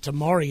treatment to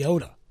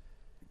Mariota.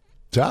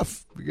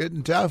 Tough.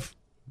 Getting tough.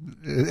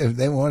 If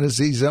they want to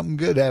see something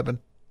good happen.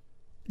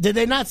 Did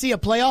they not see a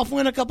playoff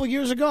win a couple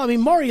years ago? I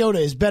mean, Mariota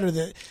is better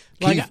than...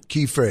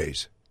 Key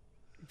phrase.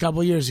 A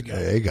couple years ago.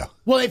 There you go.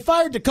 Well, they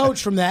fired the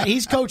coach from that.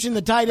 He's coaching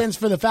the tight ends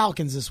for the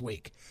Falcons this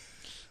week.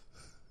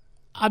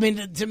 I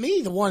mean, to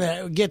me, the one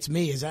that gets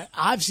me is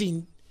I've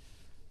seen...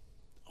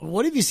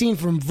 What have you seen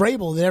from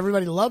Vrabel that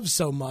everybody loves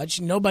so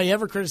much? Nobody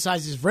ever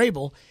criticizes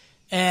Vrabel.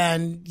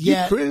 And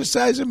yet, you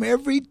criticize him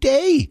every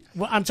day.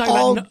 Well, I'm talking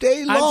all about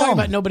day long. I'm talking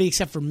about nobody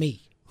except for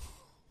me.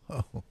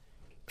 Oh.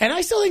 And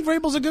I still think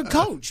Vrabel's a good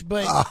coach,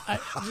 but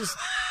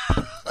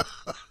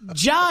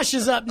Josh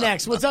is up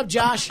next. What's up,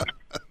 Josh?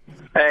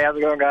 Hey, how's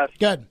it going, guys?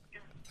 Good.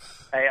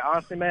 Hey,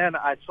 honestly, man,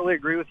 I totally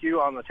agree with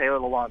you on the Taylor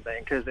Lewan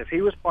thing, because if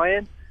he was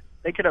playing,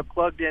 they could have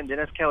plugged in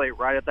Dennis Kelly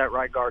right at that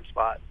right guard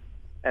spot.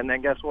 And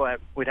then guess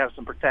what? We'd have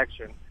some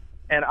protection.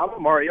 And I'm a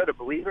Mariota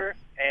believer,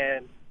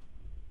 and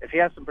if he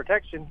has some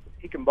protection,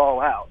 he can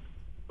ball out.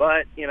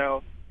 But,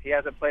 he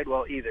hasn't played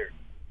well either.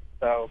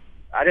 So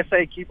I just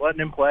say keep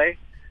letting him play.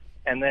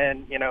 And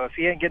then, if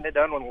he ain't getting it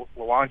done when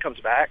Lewan comes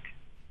back,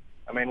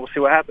 we'll see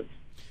what happens.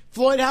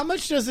 Floyd, how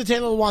much does the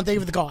Taylor Lewan, thank you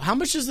for the call, how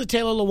much does the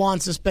Taylor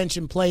Lewan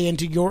suspension play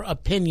into your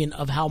opinion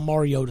of how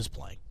Mariota's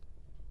playing?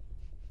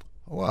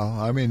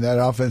 Well, that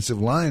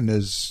offensive line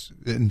is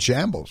in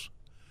shambles.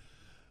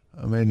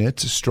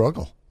 It's a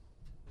struggle.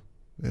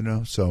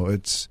 So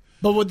it's...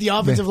 But would the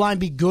offensive line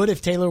be good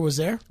if Taylor was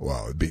there?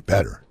 Well, it would be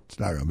better. It's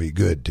not going to be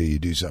good till you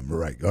do something to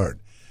right guard.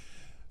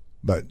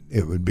 But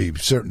it would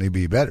certainly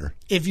be better.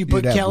 If you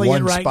put Kelly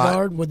at right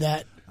guard, would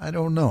that? I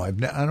don't know. I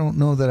don't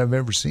know that I've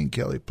ever seen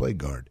Kelly play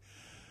guard.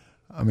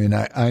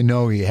 I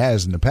know he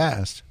has in the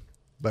past,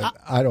 but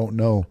I don't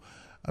know.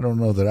 I don't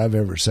know that I've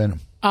ever seen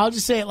him. I'll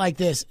just say it like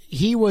this: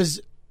 he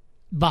was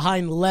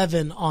behind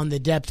Levin on the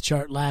depth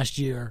chart last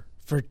year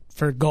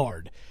for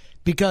guard.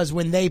 Because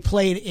when they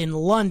played in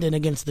London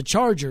against the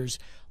Chargers,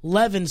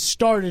 Levin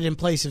started in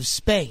place of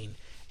Spain.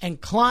 And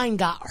Klein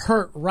got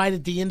hurt right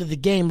at the end of the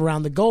game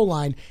around the goal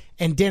line,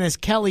 and Dennis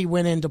Kelly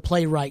went in to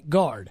play right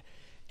guard.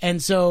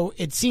 And so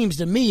it seems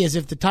to me as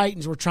if the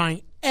Titans were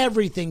trying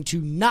everything to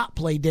not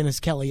play Dennis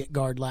Kelly at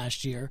guard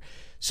last year.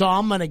 So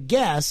I'm going to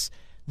guess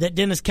that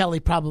Dennis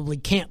Kelly probably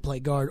can't play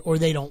guard or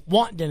they don't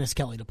want Dennis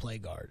Kelly to play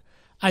guard.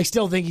 I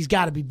still think he's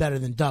got to be better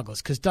than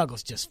Douglas because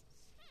Douglas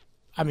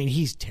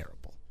he's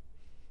terrible.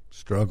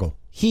 Struggle.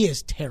 He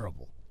is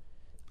terrible.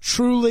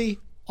 Truly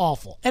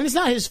awful. And it's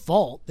not his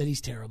fault that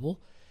he's terrible,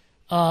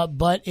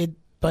 but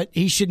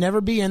he should never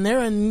be in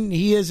there, and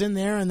he is in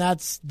there, and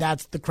that's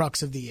the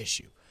crux of the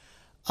issue.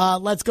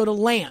 Let's go to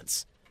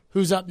Lance,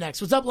 who's up next.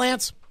 What's up,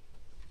 Lance?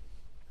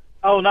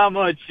 Oh, not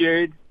much,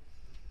 Jared.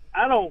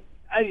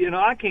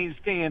 I can't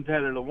stand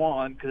Taylor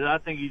Lewan because I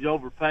think he's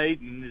overpaid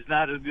and is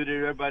not as good as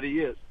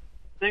everybody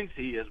thinks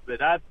he is.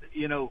 But I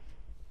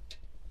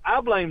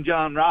blame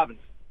John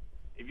Robinson.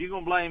 If you're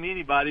going to blame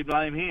anybody,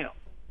 blame him.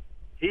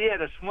 He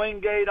had a swing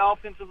gate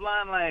offensive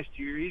line last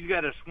year. He's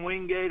got a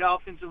swing gate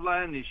offensive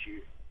line this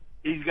year.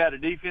 He's got a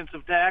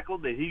defensive tackle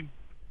that he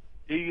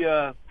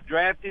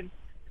drafted,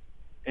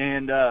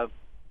 and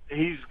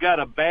he's got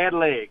a bad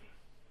leg.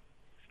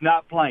 It's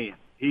not playing.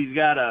 He's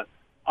got a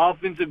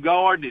offensive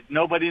guard that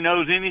nobody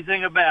knows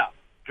anything about,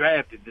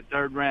 drafted the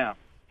 3rd round.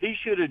 He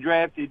should have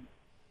drafted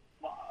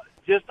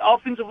just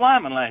offensive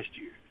lineman last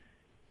year.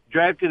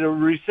 Drafted a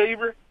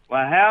receiver.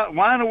 Well,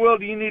 why in the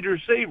world do you need a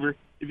receiver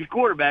if your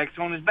quarterback's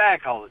on his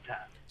back all the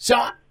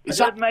time? It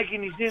doesn't make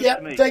any sense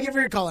to me. Thank you for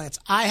your call, Lance.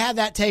 I had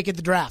that take at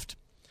the draft.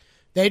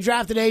 They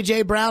drafted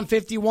A.J. Brown,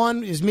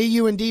 51. Is me,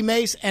 you, and D.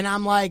 Mace. And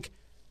I'm like,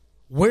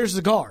 where's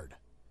the guard?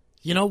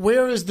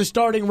 Where is the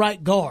starting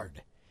right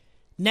guard?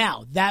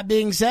 Now, that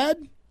being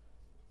said,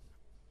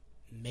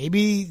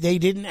 maybe they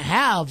didn't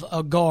have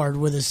a guard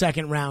with a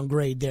 2nd-round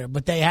grade there,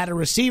 but they had a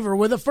receiver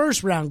with a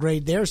 1st-round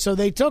grade there, so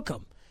they took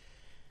him.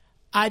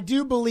 I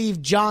do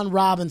believe John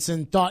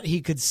Robinson thought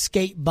he could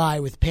skate by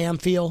with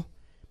Pamphile,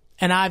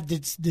 and I've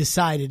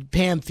decided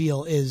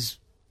Pamphile is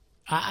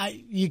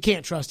you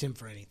can't trust him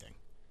for anything.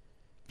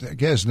 I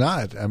guess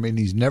not. I mean,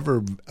 he's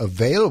never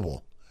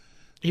available.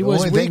 He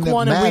was week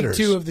 1 and week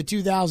 2 of the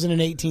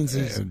 2018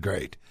 season.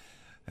 Great.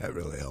 That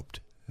really helped.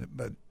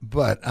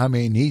 But I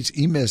mean,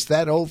 he missed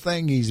that whole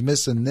thing. He's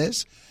missing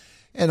this.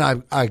 And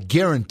I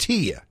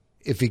guarantee you,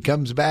 if he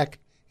comes back,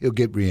 he'll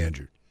get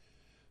re-injured.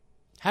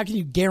 How can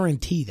you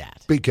guarantee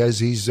that? Because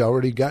he's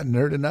already gotten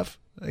hurt enough.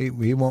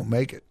 He won't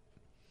make it.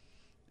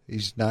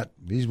 He's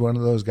one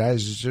of those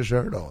guys that's just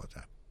hurt all the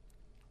time.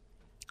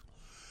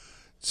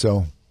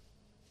 So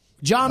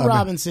John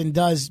Robinson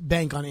does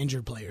bank on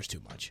injured players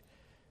too much.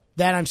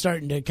 That I'm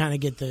starting to kind of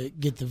get the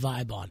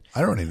vibe on.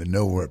 I don't even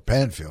know where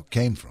Pamphile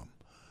came from.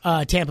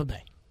 Tampa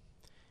Bay.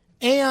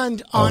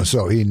 And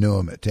so he knew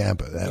him at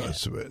Tampa.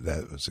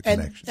 That was a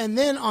connection. And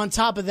then on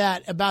top of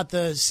that, about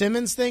the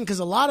Simmons thing, because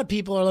a lot of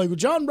people are like, well,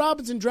 John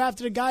Robinson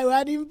drafted a guy who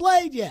hadn't even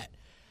played yet.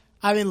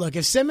 I mean, look,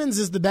 if Simmons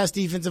is the best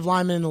defensive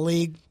lineman in the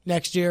league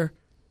next year,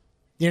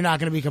 you're not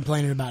going to be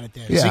complaining about it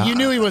then. Yeah. So you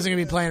knew he wasn't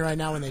going to be playing right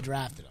now when they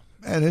drafted him.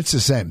 And it's the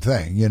same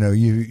thing.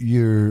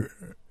 You're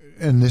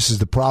and this is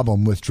the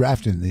problem with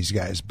drafting these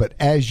guys. But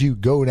as you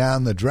go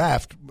down the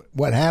draft,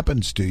 what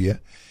happens to you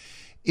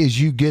is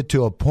you get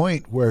to a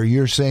point where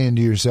you're saying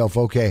to yourself,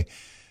 okay,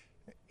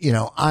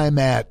 I'm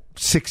at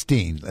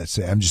 16, let's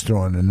say. I'm just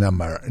throwing a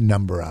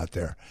number out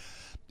there.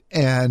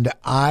 And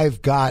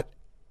I've got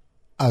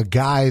a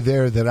guy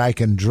there that I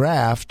can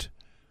draft,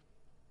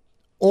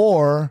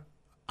 or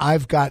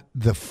I've got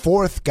the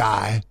 4th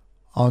guy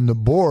on the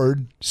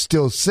board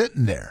still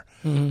sitting there.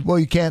 Mm-hmm. Well,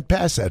 you can't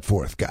pass that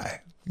 4th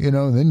guy.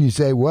 Then you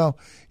say, well,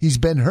 he's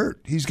been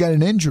hurt. He's got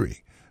an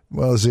injury.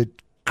 Well, is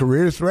it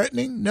career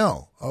threatening?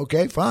 No.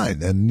 Okay, fine.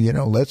 Then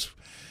let's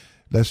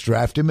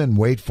draft him and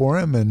wait for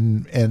him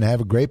and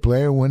have a great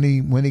player when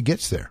he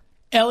gets there.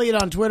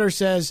 Elliot on Twitter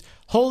says,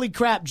 "Holy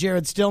crap,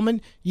 Jared Stillman!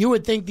 You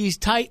would think the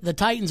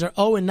Titans are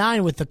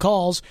 0-9 with the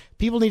calls.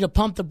 People need to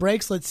pump the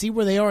brakes. Let's see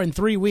where they are in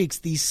 3 weeks.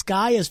 These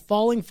sky is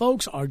falling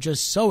folks are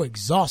just so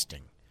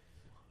exhausting.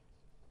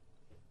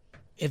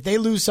 If they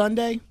lose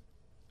Sunday,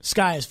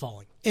 sky is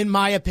falling. In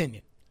my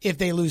opinion, if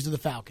they lose to the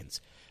Falcons."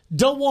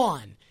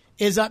 DeJuan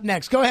is up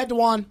next. Go ahead,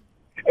 DeJuan.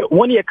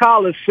 One of your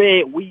callers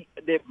said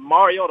that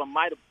Mariota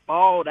might have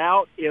balled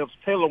out if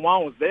Taylor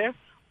Lewan was there.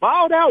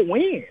 Balled out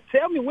when?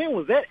 Tell me, when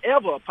was that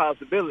ever a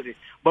possibility?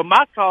 But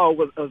my call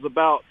was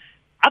about,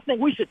 I think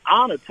we should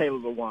honor Taylor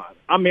Lewan.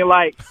 I mean,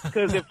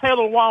 because if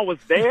Taylor Lewan was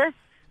there,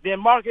 then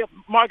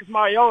Marcus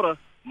Mariota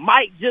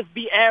might just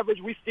be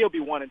average. We still be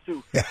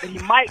 1-2. And he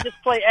might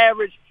just play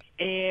average,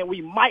 and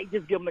we might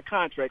just give him the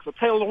contract. So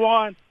Taylor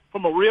Lewan,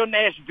 from a real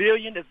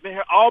Nashvilleian that's been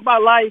here all my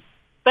life,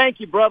 thank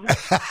you, brother.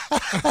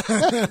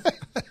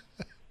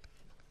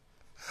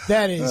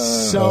 That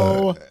is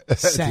so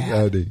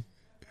sad.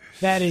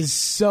 That is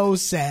so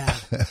sad.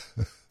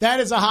 That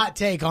is a hot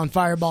take on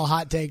Fireball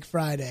Hot Take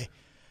Friday.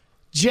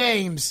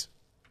 James,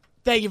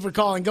 thank you for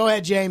calling. Go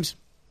ahead, James.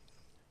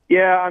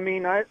 Yeah, I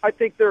mean, I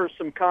think there are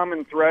some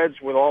common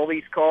threads with all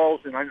these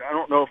calls, and I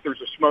don't know if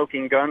there's a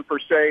smoking gun per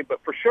se,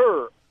 but for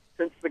sure,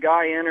 since the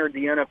guy entered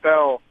the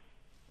NFL,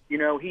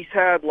 he's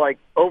had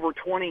over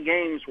 20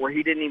 games where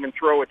he didn't even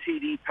throw a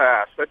TD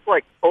pass. That's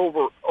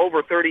over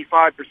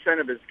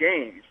 35% of his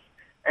games.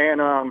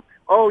 And,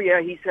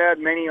 he's had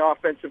many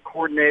offensive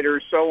coordinators,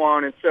 so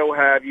on and so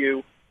have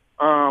you.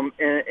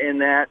 in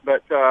that.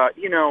 But,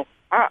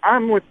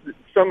 I'm with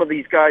some of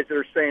these guys that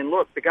are saying,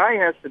 look, the guy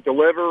has to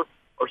deliver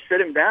or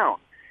sit him down.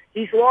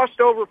 He's lost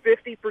over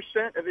 50%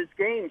 of his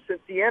games since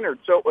he entered.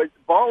 So it's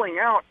balling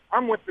out.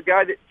 I'm with the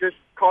guy that just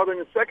called in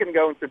a second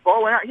ago and said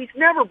balling out. He's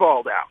never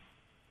balled out.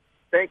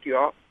 Thank you.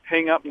 I'll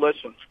hang up and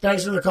listen.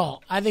 Thanks for the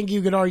call. I think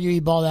you could argue he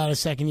balled out a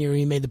second year.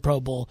 He made the Pro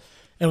Bowl.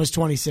 It was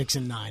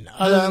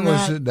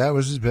 26-9. That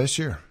was his best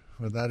year,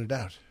 without a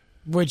doubt.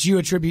 Which you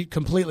attribute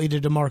completely to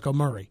DeMarco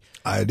Murray.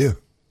 I do.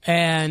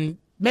 And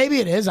maybe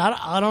it is.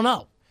 I don't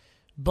know.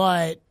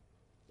 But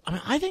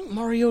I think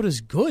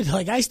Mariota's good.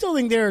 Like, I still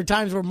think there are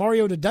times where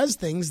Mariota does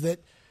things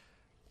that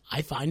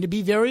I find to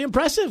be very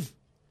impressive.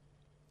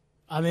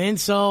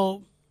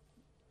 So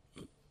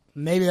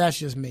maybe that's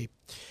just me.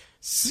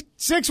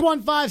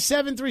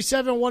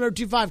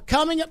 615-737-1025.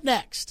 Coming up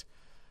next,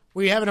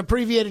 we have an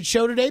abbreviated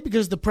show today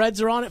because the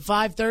Preds are on at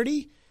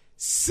 5:30.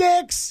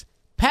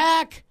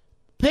 6-pack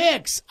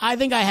picks. I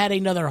think I had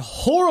another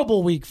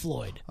horrible week,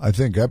 Floyd. I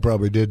think I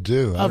probably did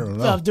too. I don't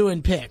know. Of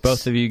doing picks.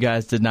 Both of you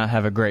guys did not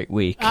have a great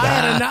week.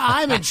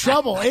 I'm in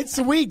trouble. It's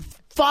week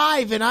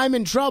 5 and I'm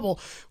in trouble.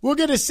 We'll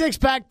get a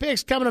 6-pack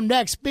picks coming up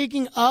next.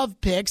 Speaking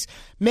of picks,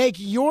 make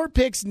your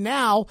picks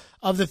now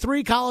of the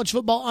 3 college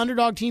football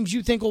underdog teams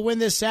you think will win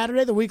this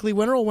Saturday. The weekly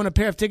winner will win a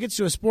pair of tickets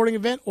to a sporting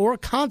event or a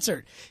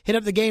concert. Hit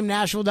up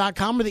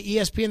theGameNashville.com or the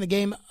ESPN The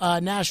Game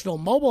Nashville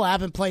mobile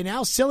app and play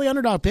now. Silly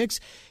Underdog Picks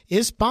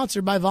is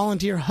sponsored by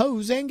Volunteer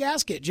Hose and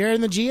Gasket. Jared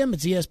and the GM,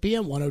 it's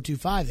ESPN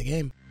 102.5 The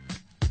Game.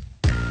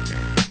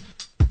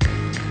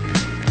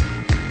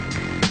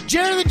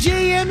 Jared and the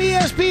GM,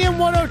 ESPN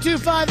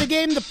 102.5 The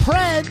Game. The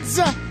Preds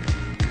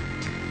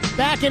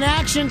back in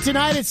action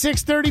tonight at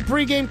 6:30.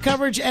 Pregame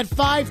coverage at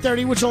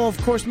 5:30, which will, of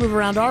course, move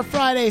around our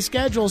Friday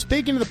schedule.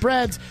 Speaking of the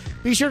Preds,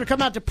 be sure to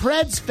come out to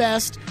Preds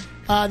Fest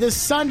this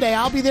Sunday.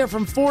 I'll be there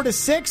from 4 to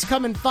 6.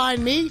 Come and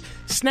find me.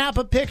 Snap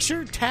a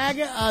picture. Tag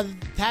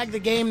the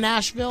Game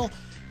Nashville,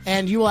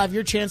 and you will have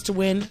your chance to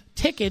win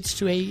tickets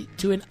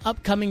to an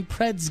upcoming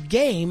Preds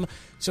game.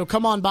 So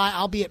come on by.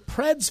 I'll be at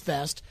Preds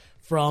Fest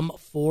from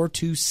 4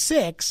 to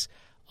 6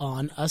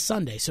 on a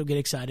Sunday. So get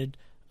excited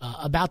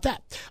about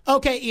that.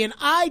 Okay, Ian,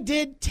 I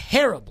did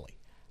terribly.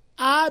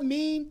 I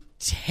mean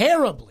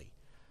terribly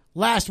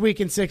last week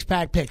in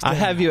 6-pack picks. I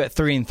have you at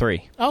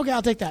 3-3. Okay,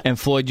 I'll take that. And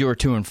Floyd, you were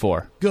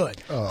 2-4.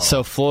 Good. Oh.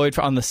 So Floyd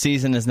on the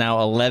season is now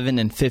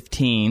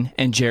 11-15,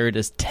 and Jared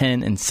is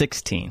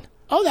 10-16.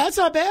 Oh, that's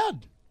not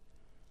bad.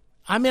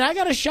 I mean, I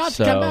got a shot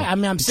to come back. I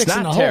mean, I'm 6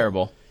 in the hole. It's not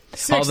terrible.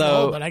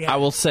 Although, but I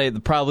will say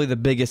probably the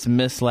biggest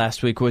miss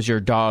last week was your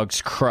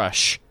dog's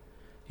crush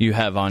you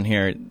have on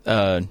here.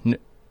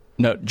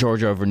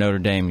 Georgia over Notre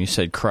Dame, you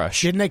said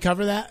crush. Didn't they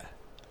cover that?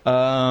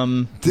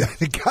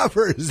 The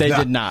covers. They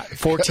did not.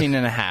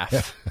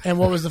 14.5. And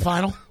what was the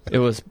final? It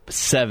was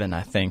 7,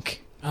 I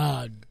think.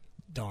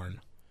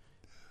 Darn.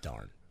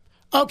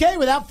 Okay,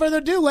 without further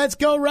ado, let's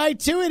go right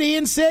to it.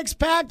 Ian,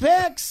 6-pack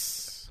picks.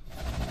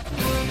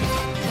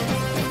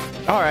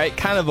 All right,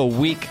 kind of a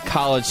weak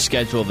college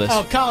schedule this.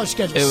 Oh, college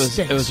schedule.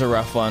 It was a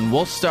rough one.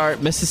 We'll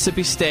start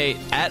Mississippi State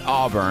at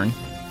Auburn,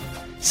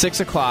 6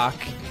 o'clock.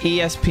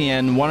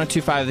 ESPN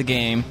 102.5 The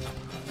Game.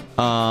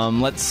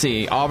 Let's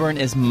see. Auburn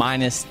is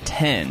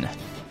 -10.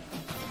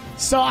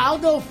 So I'll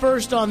go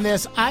first on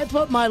this. I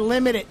put my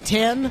limit at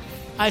 10.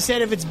 I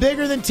said if it's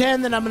bigger than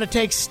 10, then I'm going to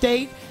take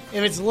State.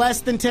 If it's less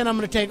than 10, I'm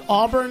going to take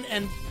Auburn,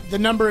 and the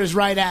number is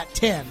right at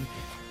 10.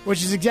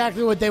 Which is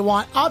exactly what they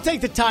want. I'll take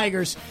the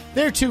Tigers.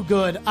 They're too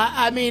good.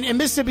 I mean, and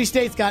Mississippi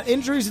State's got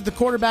injuries at the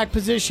quarterback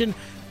position.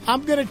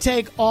 I'm going to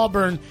take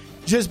Auburn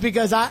just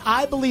because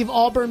I believe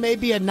Auburn may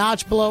be a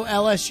notch below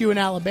LSU and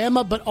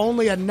Alabama, but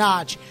only a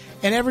notch.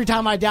 And every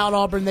time I doubt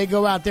Auburn, they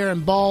go out there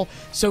and ball.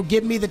 So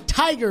give me the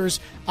Tigers.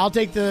 I'll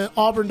take the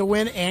Auburn to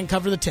win and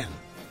cover the 10.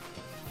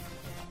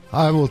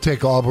 I will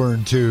take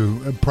Auburn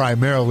too,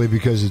 primarily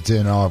because it's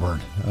in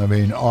Auburn. I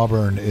mean,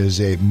 Auburn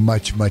is a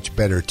much, much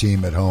better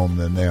team at home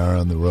than they are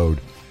on the road.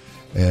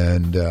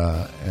 And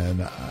that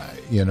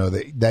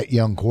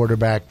young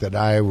quarterback that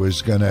I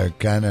was going to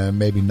kind of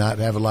maybe not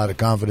have a lot of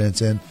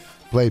confidence in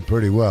played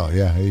pretty well.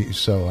 Yeah,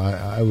 so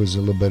I was a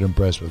little bit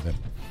impressed with him.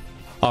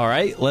 All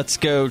right, let's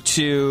go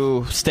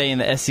to stay in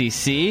the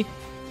SEC.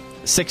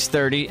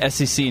 6:30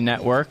 SEC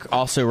Network,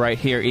 also right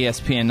here,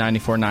 ESPN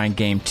 94.9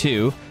 Game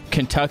 2.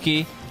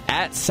 Kentucky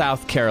at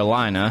South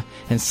Carolina,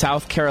 and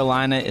South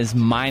Carolina is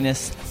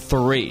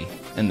 -3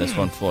 in this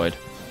one, Floyd.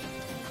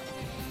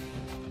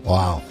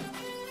 Wow.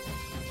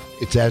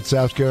 It's at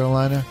South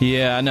Carolina?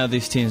 Yeah, I know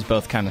these teams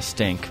both kind of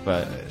stink,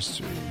 but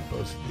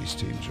both of these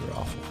teams are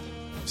awful.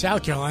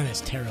 South Carolina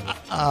is terrible.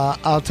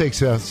 I'll take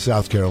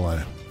South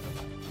Carolina.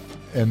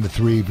 And the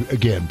 3,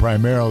 again,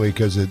 primarily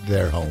because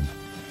they're home.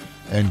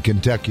 And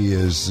Kentucky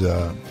is,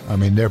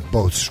 they're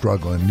both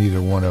struggling.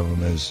 Neither one of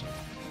them is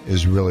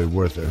really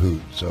worth a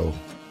hoot. So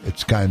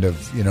it's kind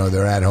of,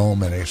 they're at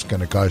home and it's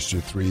going to cost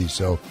you 3.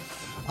 So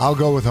I'll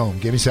go with home.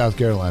 Give me South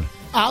Carolina.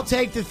 I'll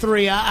take the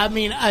 3. I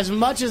mean, as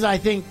much as I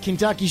think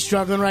Kentucky's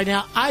struggling right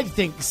now, I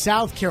think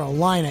South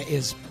Carolina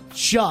is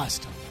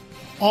just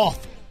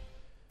awful.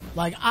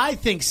 Like, I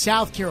think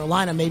South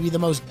Carolina may be the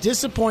most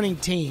disappointing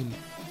team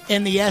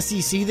in the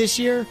SEC this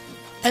year,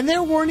 and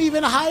there weren't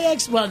even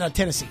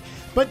Tennessee,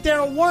 but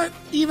there weren't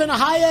even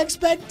high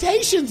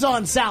expectations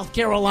on South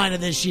Carolina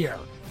this year.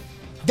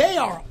 They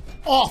are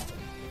awful,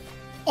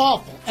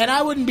 awful, and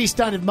I wouldn't be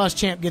stunned if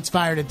Muschamp gets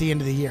fired at the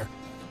end of the year.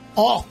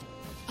 Awful.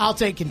 I'll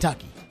take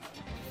Kentucky.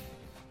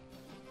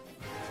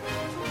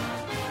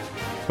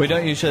 We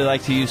don't usually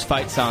like to use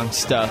fight song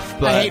stuff,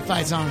 but I hate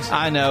fight songs.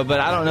 I know, but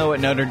I don't know what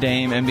Notre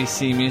Dame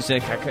NBC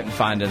music. I couldn't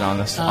find it on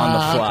the fly.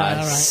 Okay, all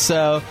right.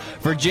 So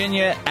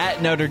Virginia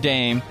at Notre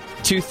Dame,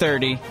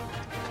 2:30,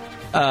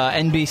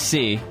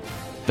 NBC.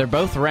 They're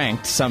both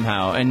ranked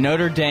somehow, and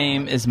Notre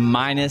Dame is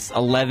minus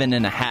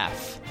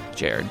 11.5.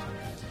 Jared.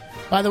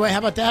 By the way, how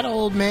about that,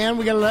 old man?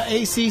 We got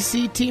an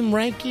ACC team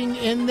ranking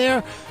in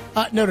there.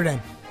 Notre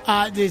Dame.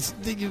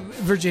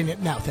 Virginia.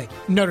 No, thank you.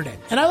 Notre Dame.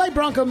 And I like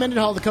Bronco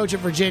Mendenhall, the coach of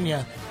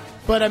Virginia.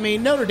 But, I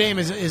mean, Notre Dame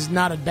is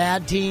not a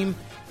bad team.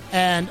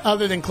 And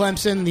other than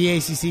Clemson, the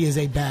ACC is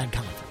a bad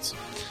conference.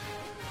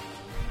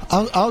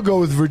 I'll go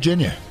with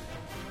Virginia.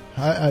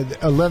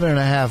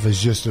 11.5 is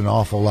just an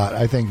awful lot.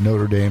 I think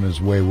Notre Dame is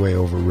way, way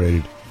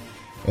overrated.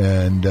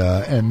 And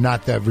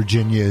not that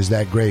Virginia is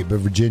that great, but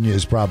Virginia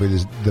is probably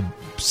the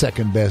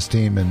second best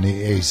team in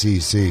the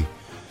ACC.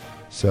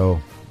 So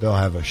they'll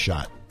have a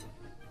shot.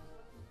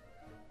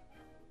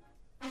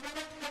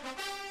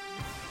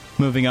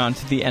 Moving on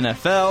to the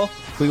NFL,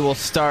 we will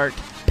start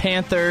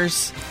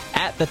Panthers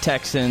at the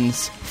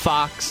Texans,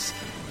 Fox,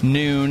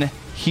 noon,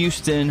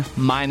 Houston,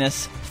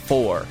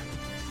 -4.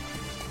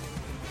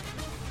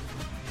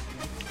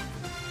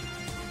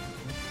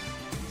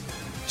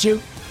 Ju?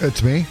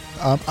 It's me.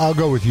 I'll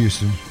go with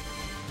Houston.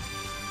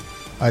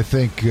 I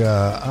think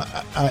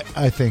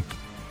I think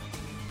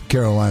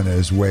Carolina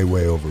is way,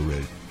 way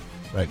overrated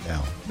right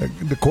now. The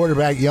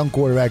young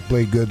quarterback,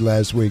 played good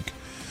last week,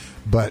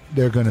 but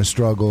they're going to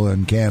struggle,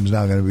 and Cam's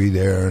not going to be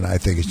there, and I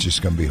think it's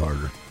just going to be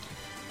harder.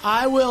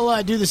 I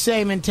will do the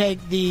same and take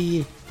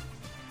the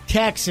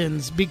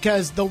Texans,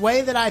 because the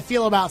way that I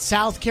feel about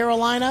South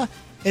Carolina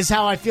is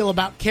how I feel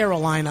about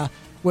Carolina,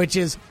 which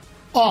is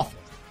awful.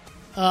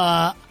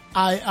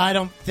 I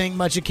don't think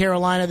much of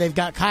Carolina. They've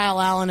got Kyle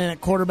Allen in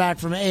at quarterback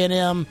from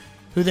A&M,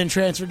 who then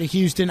transferred to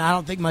Houston. I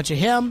don't think much of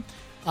him.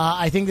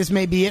 I think this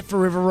may be it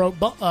for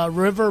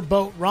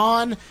Riverboat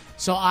Ron,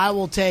 so I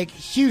will take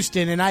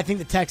Houston, and I think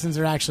the Texans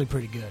are actually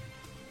pretty good.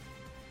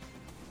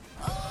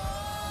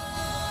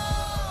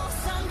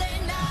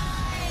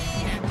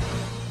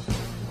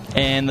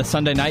 And the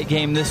Sunday night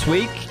game this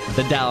week,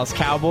 the Dallas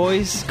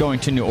Cowboys going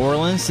to New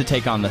Orleans to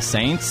take on the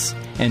Saints.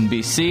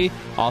 NBC,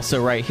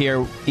 also right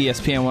here,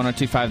 ESPN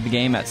 102.5 The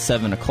Game at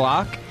 7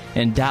 o'clock.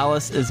 And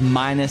Dallas is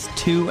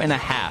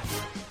 -2.5,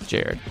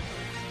 Jared.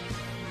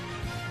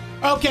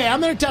 Okay,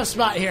 I'm in a tough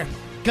spot here,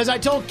 because I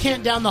told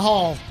Kent down the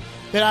hall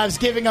that I was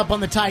giving up on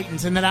the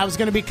Titans and that I was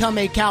going to become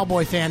a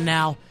Cowboy fan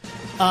now.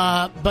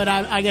 But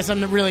I guess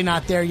I'm really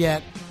not there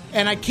yet.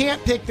 And I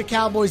can't pick the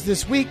Cowboys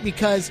this week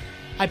because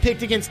I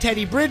picked against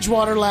Teddy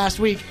Bridgewater last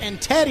week,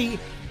 and Teddy,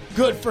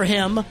 good for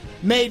him,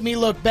 made me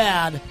look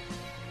bad.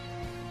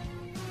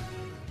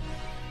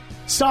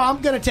 So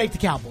I'm going to take the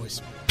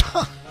Cowboys.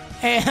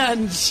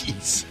 And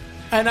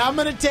I'm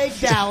going to take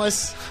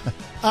Dallas,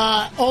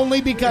 only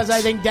because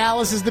I think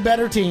Dallas is the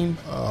better team.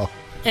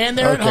 And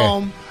they're at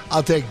home.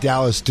 I'll take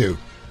Dallas, too.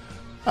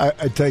 I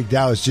take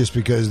Dallas just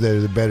because they're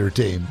the better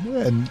team.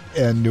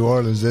 And New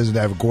Orleans doesn't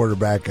have a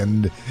quarterback,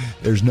 and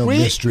there's no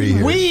mystery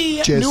here.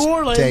 New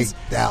Orleans, take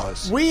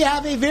Dallas. We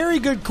have a very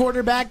good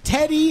quarterback,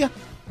 Teddy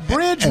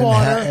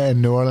Bridgewater.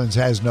 And New Orleans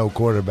has no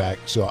quarterback,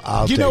 so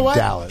I'll take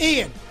Dallas.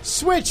 Ian,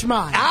 switch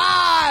mine.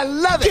 I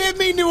love it. Give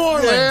me New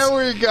Orleans. There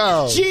we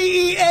go.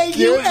 Geaux.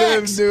 Give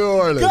them New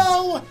Orleans.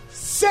 Go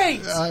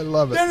Saints. I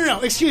love it.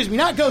 No. Excuse me.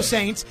 Not go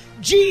Saints.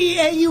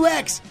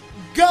 Geaux.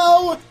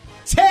 Go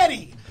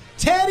Teddy.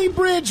 Teddy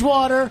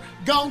Bridgewater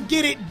gonna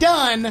get it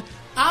done.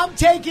 I'm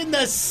taking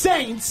the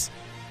Saints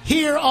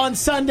here on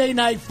Sunday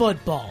Night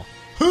Football.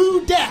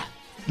 Who dat?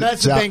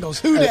 That's the Bengals.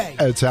 Who dey?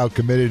 That's how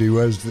committed he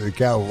was to the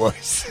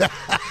Cowboys.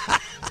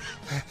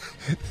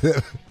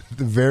 the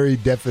very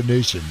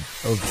definition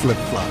of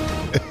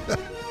flip-flop.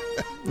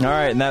 All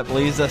right, and that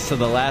leads us to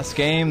the last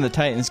game. The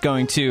Titans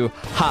going to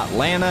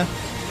Hotlanta,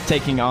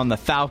 taking on the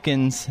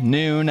Falcons,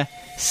 noon,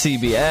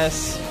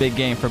 CBS. Big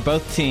game for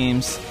both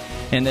teams.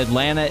 And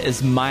Atlanta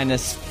is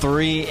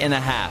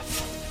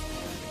 -3.5.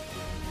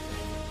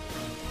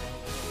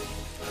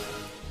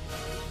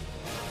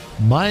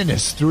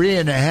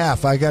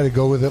 -3.5. I got to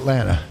go with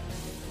Atlanta.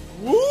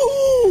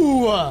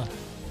 Woo!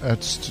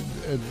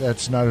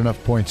 That's not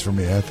enough points for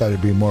me. I thought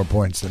it'd be more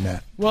points than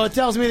that. Well, it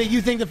tells me that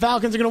you think the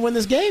Falcons are going to win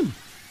this game.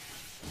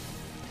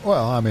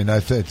 Well, I mean,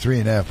 I said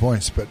 3.5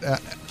 points, but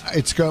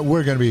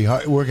we're going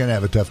to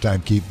have a tough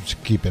time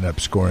keeping up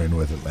scoring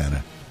with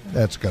Atlanta.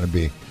 That's going to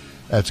be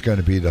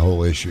the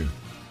whole issue.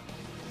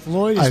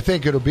 I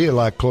think it'll be a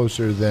lot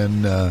closer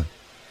than a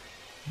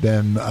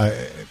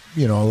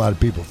lot of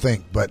people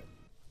think. But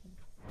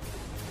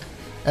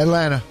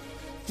Atlanta.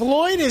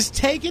 Floyd is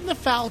taking the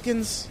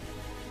Falcons.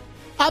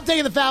 I'm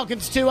taking the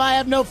Falcons, too. I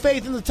have no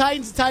faith in the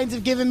Titans. The Titans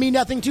have given me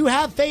nothing to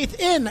have faith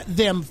in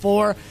them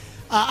for.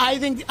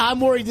 I'm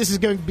worried this is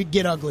going to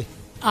get ugly.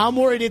 I'm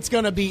worried it's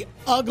going to be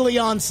ugly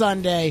on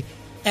Sunday,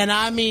 and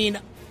I mean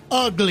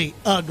ugly.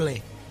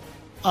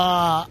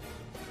 I'm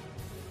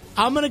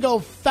going to go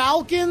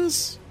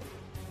Falcons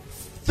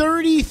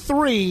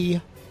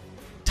 33,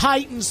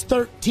 Titans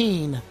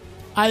 13.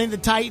 I think the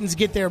Titans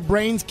get their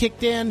brains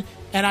kicked in,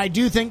 and I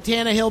do think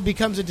Tannehill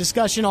becomes a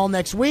discussion all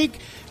next week,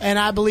 and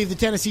I believe the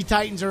Tennessee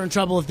Titans are in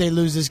trouble if they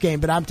lose this game.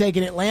 But I'm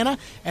taking Atlanta,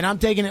 and I'm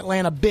taking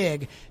Atlanta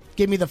big.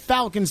 Give me the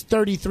Falcons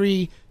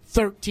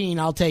 33-13.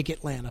 I'll take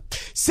Atlanta.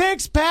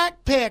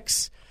 Six-pack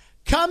picks.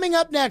 Coming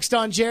up next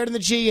on Jared and the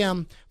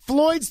GM,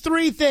 Floyd's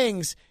 3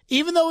 things,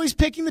 even though he's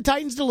picking the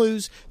Titans to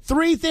lose,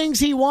 3 things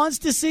he wants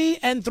to see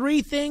and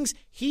 3 things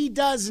he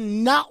does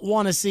not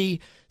want to see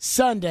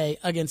Sunday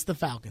against the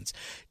Falcons.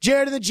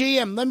 Jared and the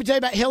GM, let me tell you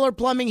about Hiller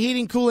Plumbing,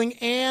 Heating, Cooling,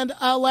 and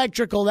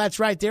Electrical. That's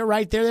right there.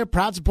 They're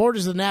proud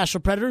supporters of the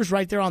Nashville Predators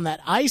right there on that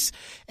ice.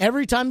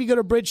 Every time you go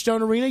to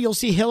Bridgestone Arena, you'll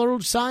see Hiller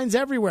signs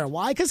everywhere.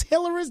 Why? Because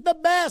Hiller is the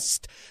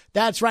best.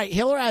 That's right.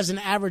 Hiller has an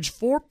average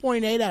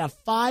 4.8 out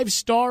of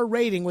 5-star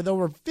rating with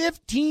over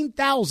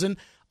 15,000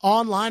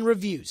 online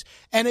reviews.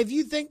 And if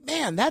you think,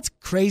 man, that's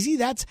crazy,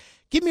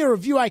 give me a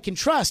review I can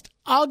trust,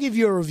 I'll give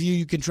you a review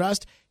you can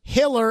trust.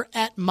 Hiller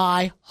at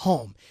my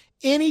home.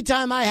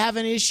 Anytime I have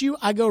an issue,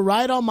 I go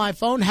right on my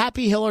phone,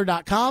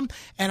 happyhiller.com,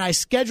 and I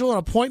schedule an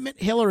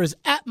appointment. Hiller is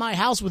at my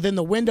house within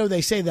the window. They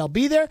say they'll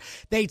be there.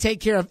 They take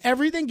care of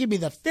everything, give me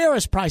the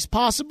fairest price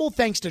possible,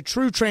 thanks to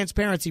true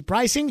transparency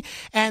pricing,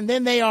 and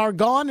then they are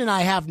gone, and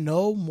I have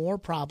no more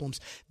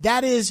problems.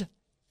 That is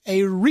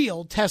a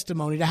real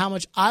testimony to how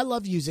much I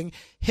love using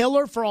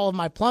Hiller for all of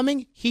my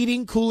plumbing,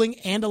 heating, cooling,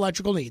 and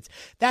electrical needs.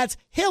 That's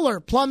Hiller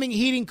Plumbing,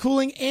 Heating,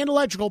 Cooling, and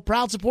Electrical,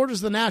 proud supporters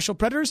of the Nashville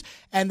Predators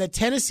and the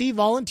Tennessee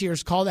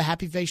Volunteers. Call the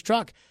Happy Face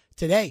Truck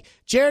today.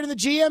 Jared and the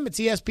GM, it's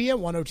ESPN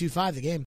 102.5 The Game.